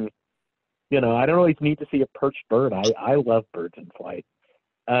underwing, I don't always need to see a perched bird. I love birds in flight.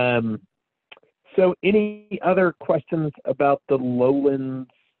 So any other questions about the lowlands,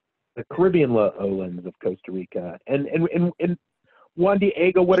 the Caribbean lowlands of Costa Rica? And Juan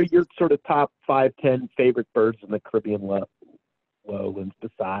Diego, what are your sort of top 5, 10 favorite birds in the Caribbean lowlands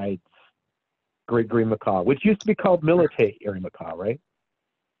besides great green macaw, which used to be called military macaw, right?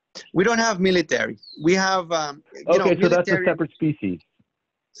 We don't have military. We have, okay, so that's a separate species.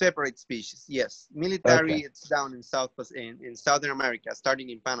 Separate species, yes. Military, Okay. it's down in Southern America, starting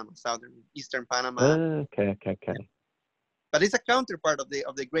in Panama, eastern Panama. Okay. But it's a counterpart of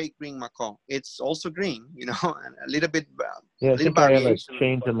the great green macaw. It's also green, and a little bit. Yeah, I think I have a variation.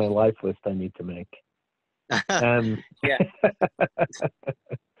 change in my life list I need to make. Yeah.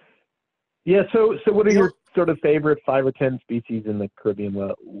 Yeah. So what are your sort of favorite 5 or 10 species in the Caribbean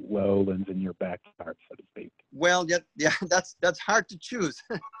lowlands in your backyard, so to speak? Well, yeah, that's hard to choose.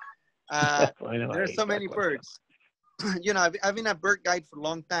 I know, There's so many birds. I've been a bird guide for a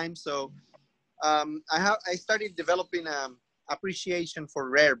long time, so I started developing appreciation for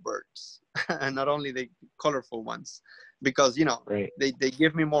rare birds, and not only the colorful ones, because right. they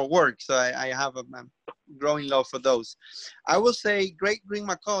give me more work. So I have a growing love for those. I will say great green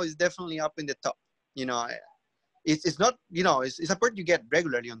macaw is definitely up in the top. It's not it's a bird you get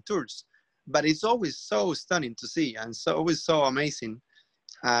regularly on tours, but it's always so stunning to see, and always so amazing.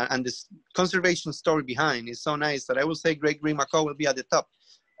 And this conservation story behind is so nice that I will say great green macaw will be at the top.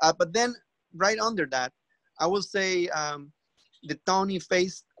 But then right under that, I will say the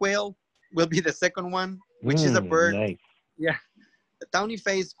tawny-faced quail will be the second one, which is a bird. Nice. Yeah, the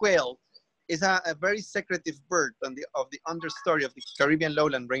tawny-faced quail is a very secretive bird of the understory of the Caribbean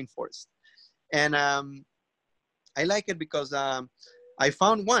lowland rainforest. And I like it because I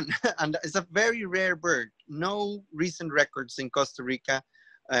found one, and it's a very rare bird. No recent records in Costa Rica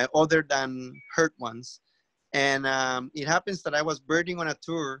other than heard ones. And it happens that I was birding on a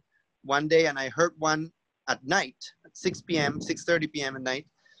tour one day, and I heard one at night at 6 p.m., 6:30 p.m. at night,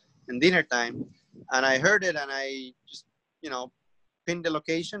 in dinner time. And I heard it, and I just, pinned the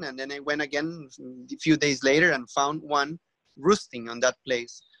location, and then I went again a few days later and found one roosting on that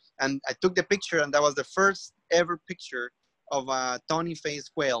place. And I took the picture, and that was the first ever picture of a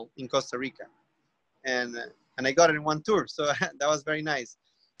tawny-faced quail in Costa Rica. And I got it in one tour, so that was very nice.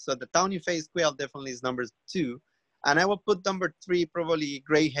 So the tawny-faced quail definitely is number 2. And I will put number 3, probably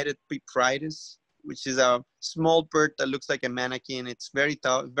gray-headed pipritis, which is a small bird that looks like a mannequin. It's very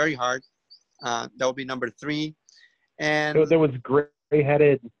tough, very hard. That will be number 3. And so there was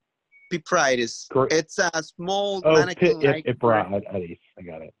gray-headed pipritis. It's a small mannequin-like. I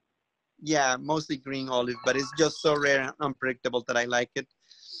got it. Yeah, mostly green olive, but it's just so rare and unpredictable that I like it.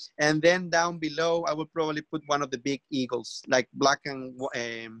 And then down below, I would probably put one of the big eagles, like black and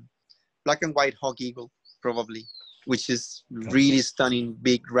white hawk eagle, probably, which is really stunning,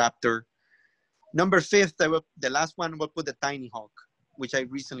 big raptor. Number 5, the last one, will put the tiny hawk, which I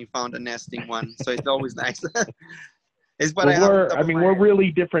recently found a nesting one, so it's always nice. It's what we're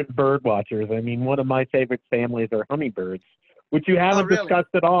really different bird watchers. I mean, one of my favorite families are hummingbirds, which you haven't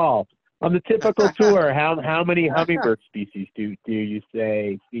discussed at all. On the typical tour, how many hummingbird species do you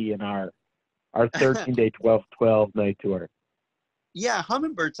see in our 13-day, 12-night tour? Yeah,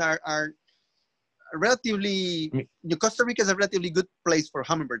 hummingbirds are relatively, Costa Rica is a relatively good place for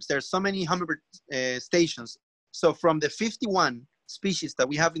hummingbirds. There's so many hummingbird stations. So from the 51 species that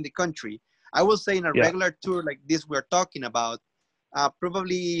we have in the country, I will say in a regular tour like this we're talking about,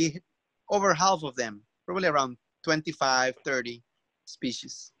 probably over half of them, probably around 25, 30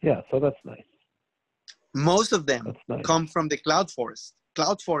 species. Yeah, so that's nice. Most of them come from the cloud forest.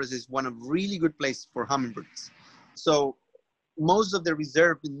 Cloud forest is one of really good places for hummingbirds. So most of the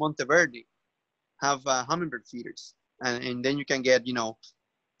reserve in Monteverde have hummingbird feeders. And then you can get,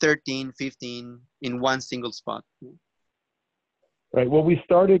 13, 15 in one single spot. Right. Well, we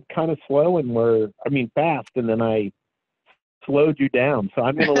started kind of slow and fast, and then I slowed you down. So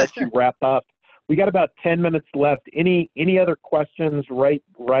I'm going to let you wrap up. We got about 10 minutes left. Any other questions right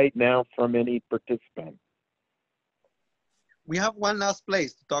now from any participant? We have one last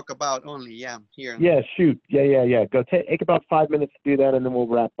place to talk about only. Yeah, here. Yeah, shoot. Yeah. Go take about 5 minutes to do that, and then we'll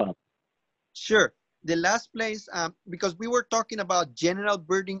wrap up. Sure. The last place, because we were talking about general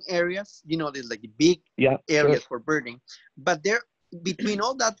birding areas, there's like big areas for birding, but between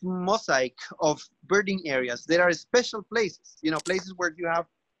all that mosaic of birding areas, there are special places, places where you have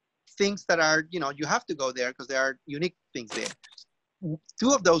things that are, you know, you have to go there because there are unique things there.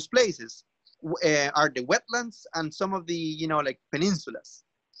 Two of those places are the wetlands and some of the, you know, like peninsulas.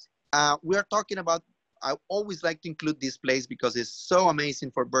 We are talking about, I always like to include this place because it's so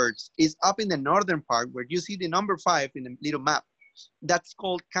amazing for birds. It's up in the northern part where you see the number 5 in the little map. That's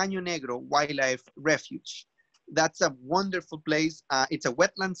called Caño Negro Wildlife Refuge. That's a wonderful place. It's a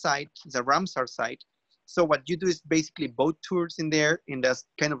wetland site. It's a Ramsar site. So what you do is basically boat tours in there in this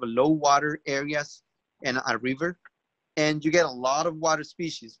kind of a low water areas and a river. And you get a lot of water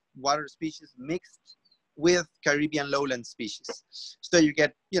species mixed with Caribbean lowland species. So you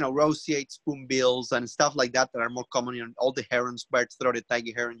get, you know, roseate spoonbills and stuff like that that are more common in all the herons, bird-throated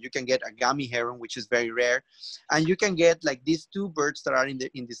tiger heron. You can get a gummy heron, which is very rare. And you can get like these two birds that are in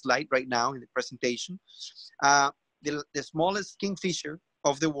the slide right now in the presentation. The smallest kingfisher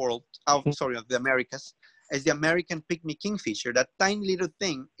of the world, of the Americas, is the American pygmy kingfisher. That tiny little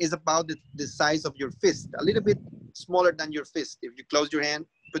thing is about the size of your fist, a little bit smaller than your fist. If you close your hand,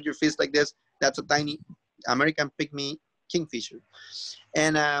 put your fist like this, that's a tiny American pygmy kingfisher.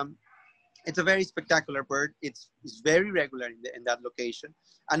 And it's a very spectacular bird. It's very regular in that location.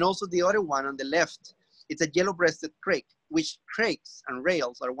 And also the other one on the left, it's a yellow-breasted crake, which crakes and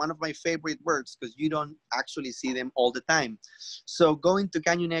rails are one of my favorite birds because you don't actually see them all the time. So going to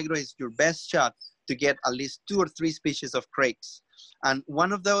Caño Negro is your best shot to get at least 2 or 3 species of crakes. And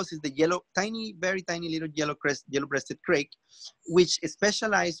one of those is the very tiny little yellow-breasted crake, which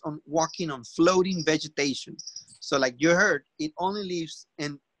specializes on walking on floating vegetation. So like you heard, it only lives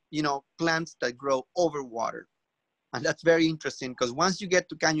in, you know, plants that grow over water. And that's very interesting because once you get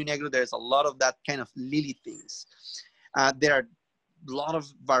to Caño Negro, there's a lot of that kind of lily things. There are a lot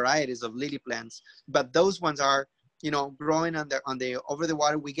of varieties of lily plants, but those ones are, you know, growing on the over the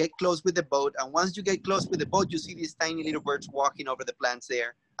water. We get close with the boat, and once you get close with the boat, you see these tiny little birds walking over the plants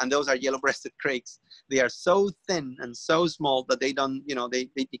there, and those are yellow-breasted crakes. They are so thin and so small that they don't, you know, they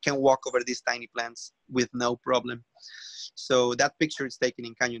can walk over these tiny plants with no problem. So that picture is taken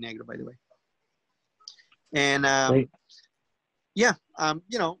in Caño Negro, by the way. And yeah,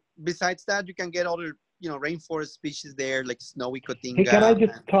 you know, besides that, you can get other, you know, rainforest species there, like snowy cotinga. Hey, can I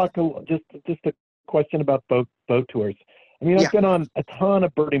just talk just a question about boat tours? I mean, I've been on a ton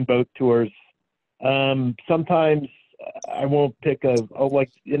of birding boat tours. Sometimes I won't pick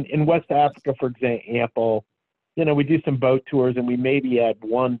like in West Africa, for example, you know, we do some boat tours and we maybe had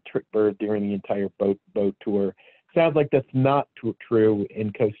one trick bird during the entire boat tour. Sounds like that's not true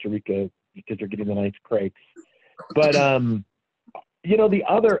in Costa Rica because you're getting the nice crakes. But, you know, the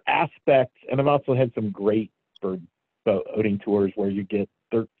other aspects, and I've also had some great bird boating tours where you get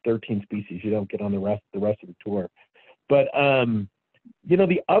 13 species you don't get on the rest of the tour. But, you know,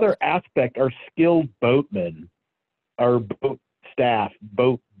 the other aspect are skilled boatmen, or boat staff,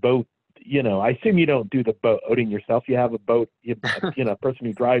 boat, you know, I assume you don't do the boating yourself. You have a boat, you know, a person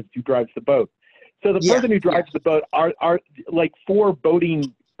who drives the boat. So the person who drives the boat are like for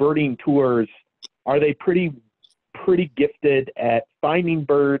birding tours, are they pretty gifted at finding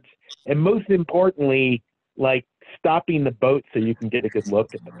birds and most importantly, like stopping the boat so you can get a good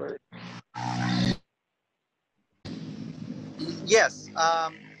look at the bird? Yes,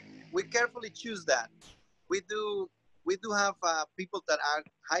 we carefully choose that. We do have people that are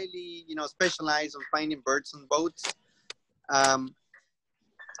highly, you know, specialized on finding birds on boats.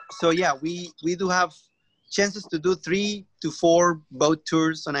 So yeah, we do have chances to do 3 to 4 boat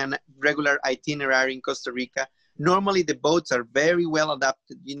tours on a regular itinerary in Costa Rica. Normally the boats are very well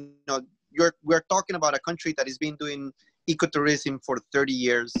adapted. You know, we're talking about a country that has been doing ecotourism for 30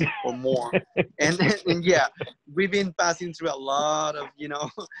 years or more. and yeah, we've been passing through a lot of, you know,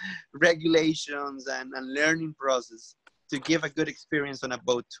 regulations and learning process to give a good experience on a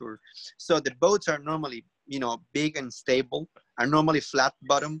boat tour. So the boats are normally, you know, big and stable, are normally flat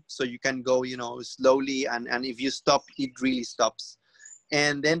bottom, so you can go, you know, slowly, and if you stop, it really stops.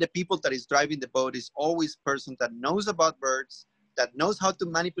 And then the people that is driving the boat is always person that knows about birds, that knows how to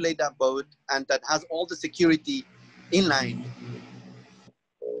manipulate that boat, and that has all the security in line.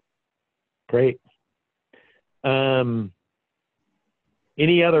 Great. Any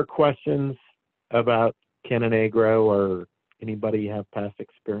other questions about Caño Negro, or anybody have past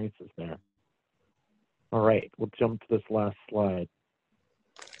experiences there? All right, we'll jump to this last slide.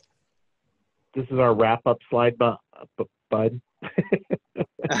 This is our wrap-up slide, Bud.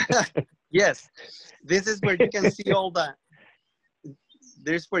 Yes, this is where you can see all the.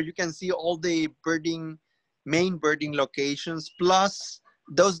 There's where you can see all the main birding locations, plus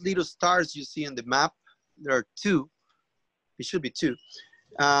those little stars you see on the map. There are 2. It should be 2.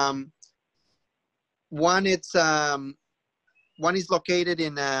 One, it's one is located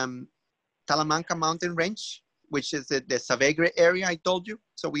in Talamanca mountain range, which is the Savegre area I told you.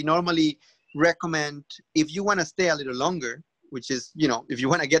 So we normally recommend, if you want to stay a little longer, which is, you know, if you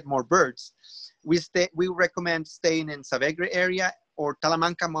want to get more birds, we recommend staying in Savegre area or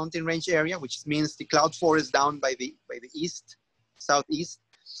Talamanca mountain range area, which means the cloud forest down by the east, southeast.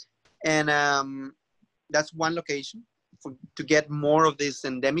 And that's one location to get more of these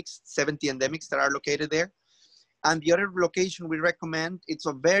endemics, 70 endemics that are located there. And the other location we recommend, it's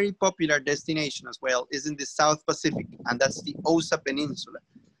a very popular destination as well, is in the South Pacific, and that's the Osa Peninsula.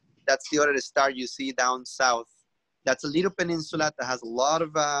 That's the other star you see down south. That's a little peninsula that has a lot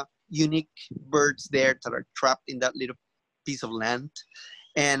of unique birds there that are trapped in that little piece of land.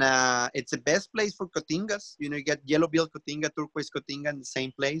 And it's the best place for cotingas. You know, you get yellow-billed cotinga, turquoise cotinga in the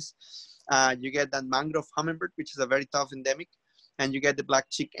same place. You get that mangrove hummingbird, which is a very tough endemic. And you get the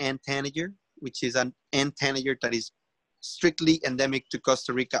black-cheek ant tanager, which is an ant tanager that is strictly endemic to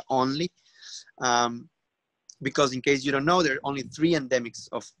Costa Rica only. Because in case you don't know, there are only 3 endemics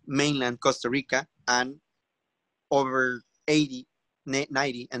of mainland Costa Rica and over 80,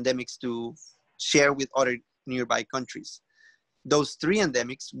 90 endemics to share with other nearby countries. Those 3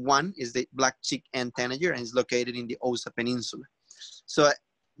 endemics, one is the black-cheek ant tanager and is located in the Osa Peninsula. So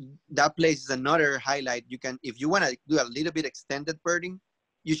that place is another highlight. You can, if you want to do a little bit extended birding,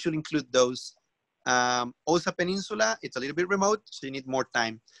 you should include those. Osa Peninsula, it's a little bit remote, so you need more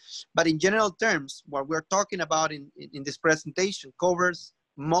time. But in general terms, what we're talking about in this presentation covers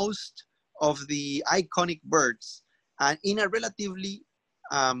most of the iconic birds and in a relatively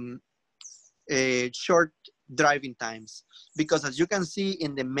short driving times. Because as you can see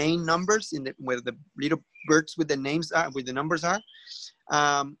in the main numbers, where the little birds with the names are, with the numbers are,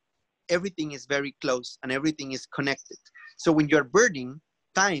 everything is very close and everything is connected. So when you're birding,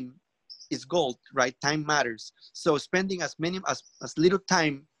 time is gold, right? Time matters. So spending as little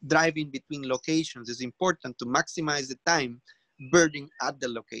time driving between locations is important to maximize the time birding at the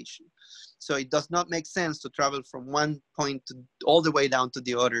location. So it does not make sense to travel from one point all the way down to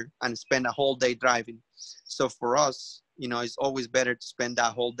the other and spend a whole day driving. So for us, you know, it's always better to spend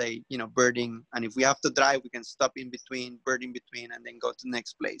that whole day, you know, birding. And if we have to drive, we can stop in between, bird in between, and then go to the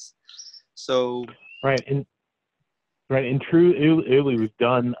next place. So right. Right, in true Uli, we've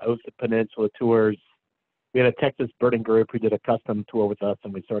done Osa Peninsula tours. We had a Texas birding group who did a custom tour with us,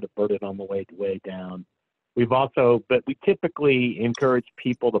 and we sort of birded on the way down. We've also, but we typically encourage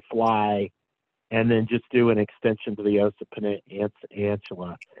people to fly and then just do an extension to the Osa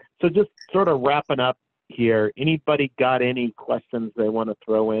Peninsula. So just sort of wrapping up here, anybody got any questions they want to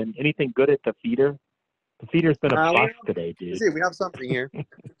throw in? Anything good at the feeder? The feeder's been a bust today, dude. See, we have something here.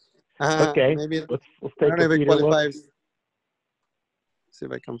 Okay, maybe let's take a feeder look. See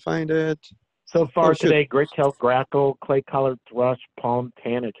if I can find it. So far today, great-tailed grackle, clay-collared thrush, palm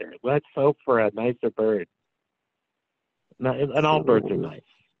tanager. Let's hope for a nicer bird. And all birds are nice,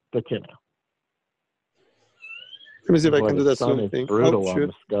 but you know. Let me see if I can do that sun zoom is thing. Brutal on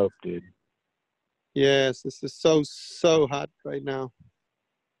the scope, dude. Yes, this is so hot right now.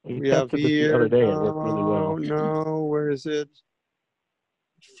 We have here. This the other day. It worked really well. No, where is it?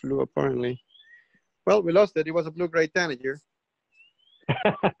 It flew apparently. Well, we lost it. It was a blue-gray tanager.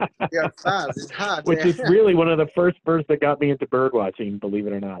 Yeah, fast. It's hot. Which is really one of the first birds that got me into bird watching, believe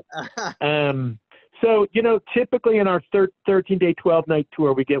it or not. So, you know, typically in our 13-day, 12-night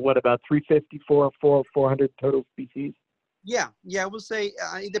tour, we get what, about 350, 400 total species? Yeah, I will say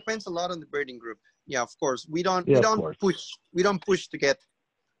it depends a lot on the birding group. Yeah, of course. We don't push to get,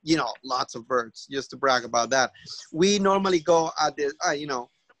 you know, lots of birds just to brag about that. We normally go at the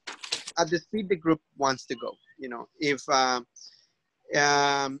at the speed the group wants to go. You know, if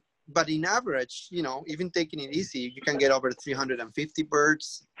but in average, you know, even taking it easy, you can get over 350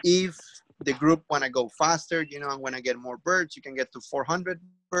 birds. If the group want to go faster, you know, and want to get more birds, you can get to 400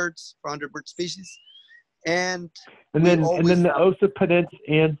 birds, 400 bird species. And then the Osa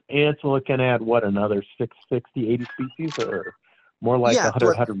Peninsula can add what, another 60, 80 species, or more like 100,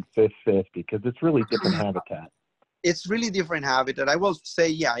 150, because it's really different habitat. It's really different habitat. I will say,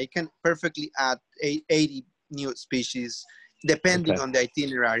 yeah, it can perfectly add 80 new species, depending on the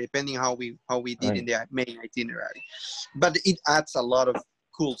itinerary, depending how we did in the main itinerary. But it adds a lot of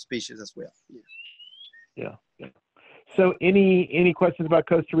cool species as well. Yeah. So any questions about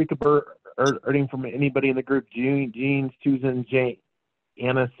Costa Rica birding from anybody in the group? Jean, Susan, Jane,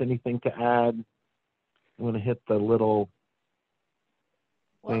 Annis, anything to add? I want to hit the little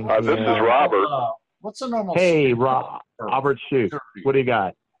thing. This is Robert. What's a normal? Hey, Robert, shoot. What do you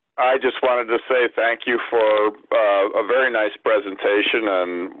got? I just wanted to say thank you for a very nice presentation,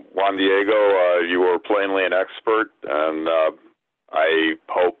 and Juan Diego, you were plainly an expert, and I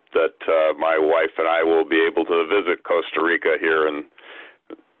hope that my wife and I will be able to visit Costa Rica here in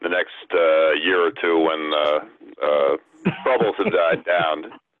the next year or two when troubles have died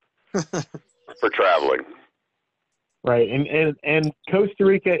down for traveling. Right, and Costa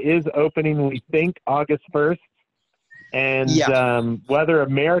Rica is opening, we think, August 1st, and whether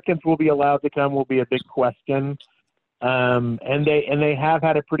Americans will be allowed to come will be a big question. And they have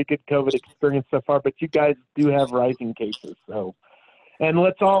had a pretty good COVID experience so far, but you guys do have rising cases, so. And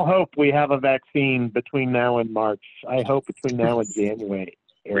let's all hope we have a vaccine between now and March. I hope between now and January.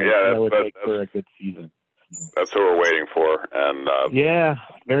 That would make for a good season. That's what we're waiting for, and yeah,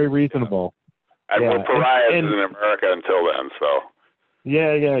 very reasonable. And we're pariahs in America until then, so.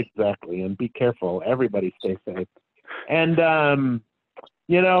 Yeah, exactly. And be careful. Everybody stay safe. And,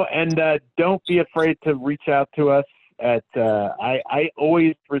 don't be afraid to reach out to us at, I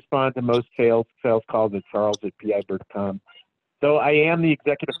always respond to most sales calls at charles@pibird.com. So I am the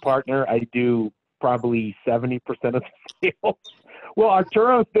executive partner. I do probably 70% of the sales. Well,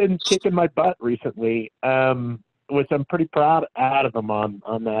 Arturo's been kicking my butt recently, which I'm pretty proud out of him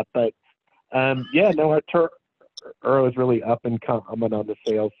on that. But, Arturo is really up and coming on the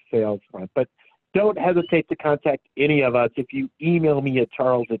sales front. But don't hesitate to contact any of us. If you email me at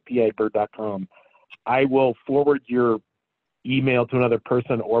charles@pibird.com, I will forward your email to another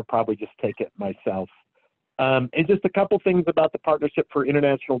person or probably just take it myself. And just a couple things about the Partnership for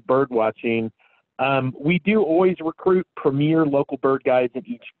International Bird Watching. We do always recruit premier local bird guides in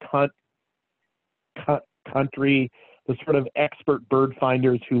each country, the sort of expert bird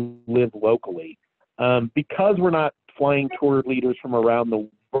finders who live locally. Because we're not flying tour leaders from around the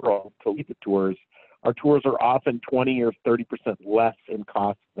world to lead the tours, our tours are often 20 or 30% less in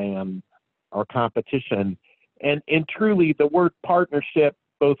cost than our competition. And truly, the word partnership,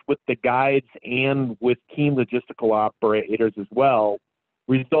 both with the guides and with keen logistical operators as well,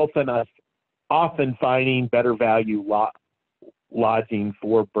 results in us often finding better value lodging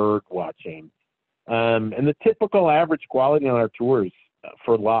for bird watching. And the typical average quality on our tours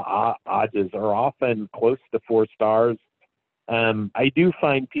for lodges are often close to 4 stars. I do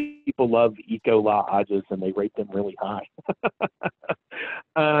find people love eco lodges and they rate them really high.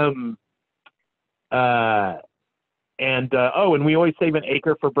 And we always save an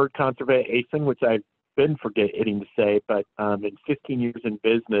acre for bird conservation, which I've been forgetting to say, but in 15 years in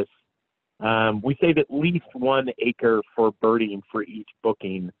business, we save at least 1 acre for birding for each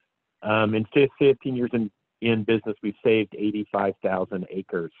booking. In 15 years in business, we've saved 85,000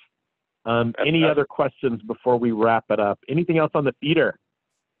 acres. Any other questions before we wrap it up? Anything else on the feeder?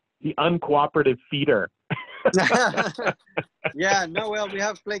 The uncooperative feeder. We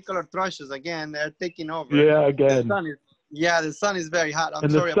have clay-colored thrushes again. They're taking over. Yeah, again. The sun is very hot. I'm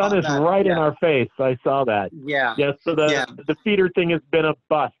and sorry about that. The sun is right in our face. I saw that. Yeah. Yes, so the feeder thing has been a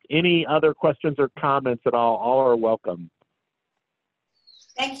bust. Any other questions or comments at all? All are welcome.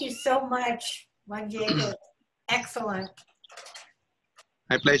 Thank you so much, Juan Diego. Excellent.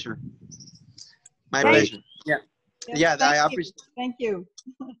 My pleasure. My pleasure. Yeah. I appreciate it. Thank you.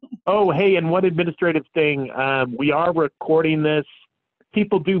 Oh, hey, and one administrative thing. We are recording this.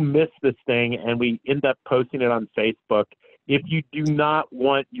 People do miss this thing, and we end up posting it on Facebook. If you do not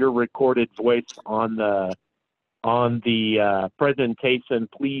want your recorded voice on the presentation,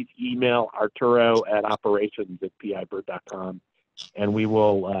 please email Arturo at operations@pibird.com, and we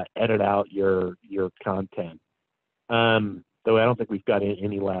will edit out your content. Though I don't think we've got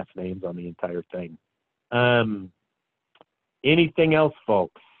any last names on the entire thing. Anything else,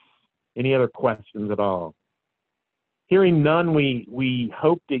 folks? Any other questions at all? Hearing none, we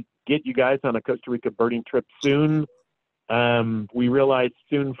hope to get you guys on a Costa Rica birding trip soon. We realize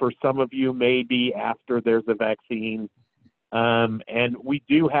soon for some of you, maybe after there's a vaccine. And we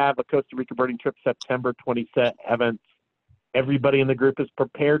do have a Costa Rica birding trip September 27th. Everybody in the group is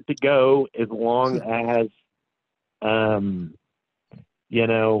prepared to go as long as,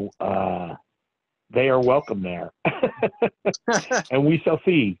 they are welcome there. And we shall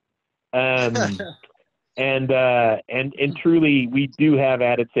see. And truly, we do have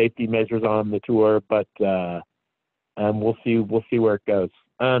added safety measures on the tour, but we'll see where it goes.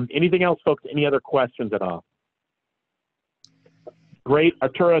 Anything else, folks? Any other questions at all? Great,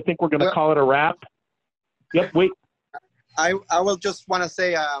 Arturo. I think we're going to call it a wrap. Yep. Wait. I will just want to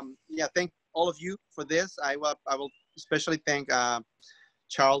say, thank all of you for this. I will especially thank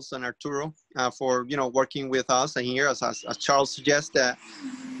Charles and Arturo for working with us here. As Charles suggests,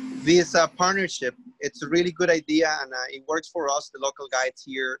 this partnership, it's a really good idea, and it works for us, the local guides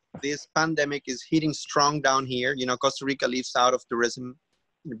here. This pandemic is hitting strong down here. Costa Rica lives out of tourism.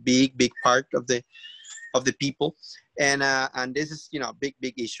 big part of the people, and this is a big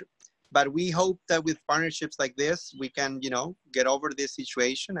issue. But we hope that with partnerships like this, we can get over this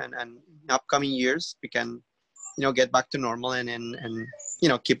situation, and in upcoming years we can get back to normal and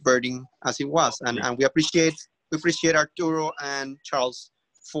keep birding as it was. And we appreciate Arturo and Charles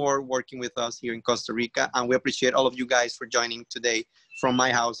for working with us here in Costa Rica, and we appreciate all of you guys for joining today from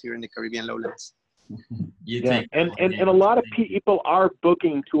my house here in the Caribbean lowlands. Yeah, and a lot of people are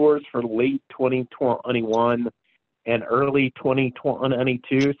booking tours for late 2021 and early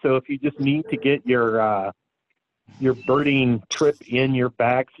 2022. So if you just need to get your birding trip in your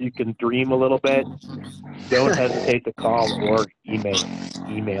bag so you can dream a little bit, don't hesitate to call or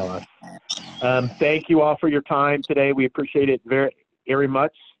email us. Thank you all for your time today. We appreciate it very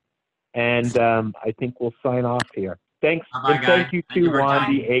much. And I think we'll sign off here. Thanks. Bye, and thank you to Juan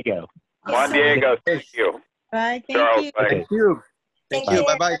Diego. Juan Diego, thank you. Bye. Thank Charles, you. thank Thank you. Thank you.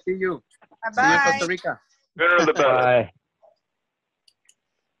 Bye-bye. See you. Bye-bye. See you in Costa Rica. Sooner the better. Bye.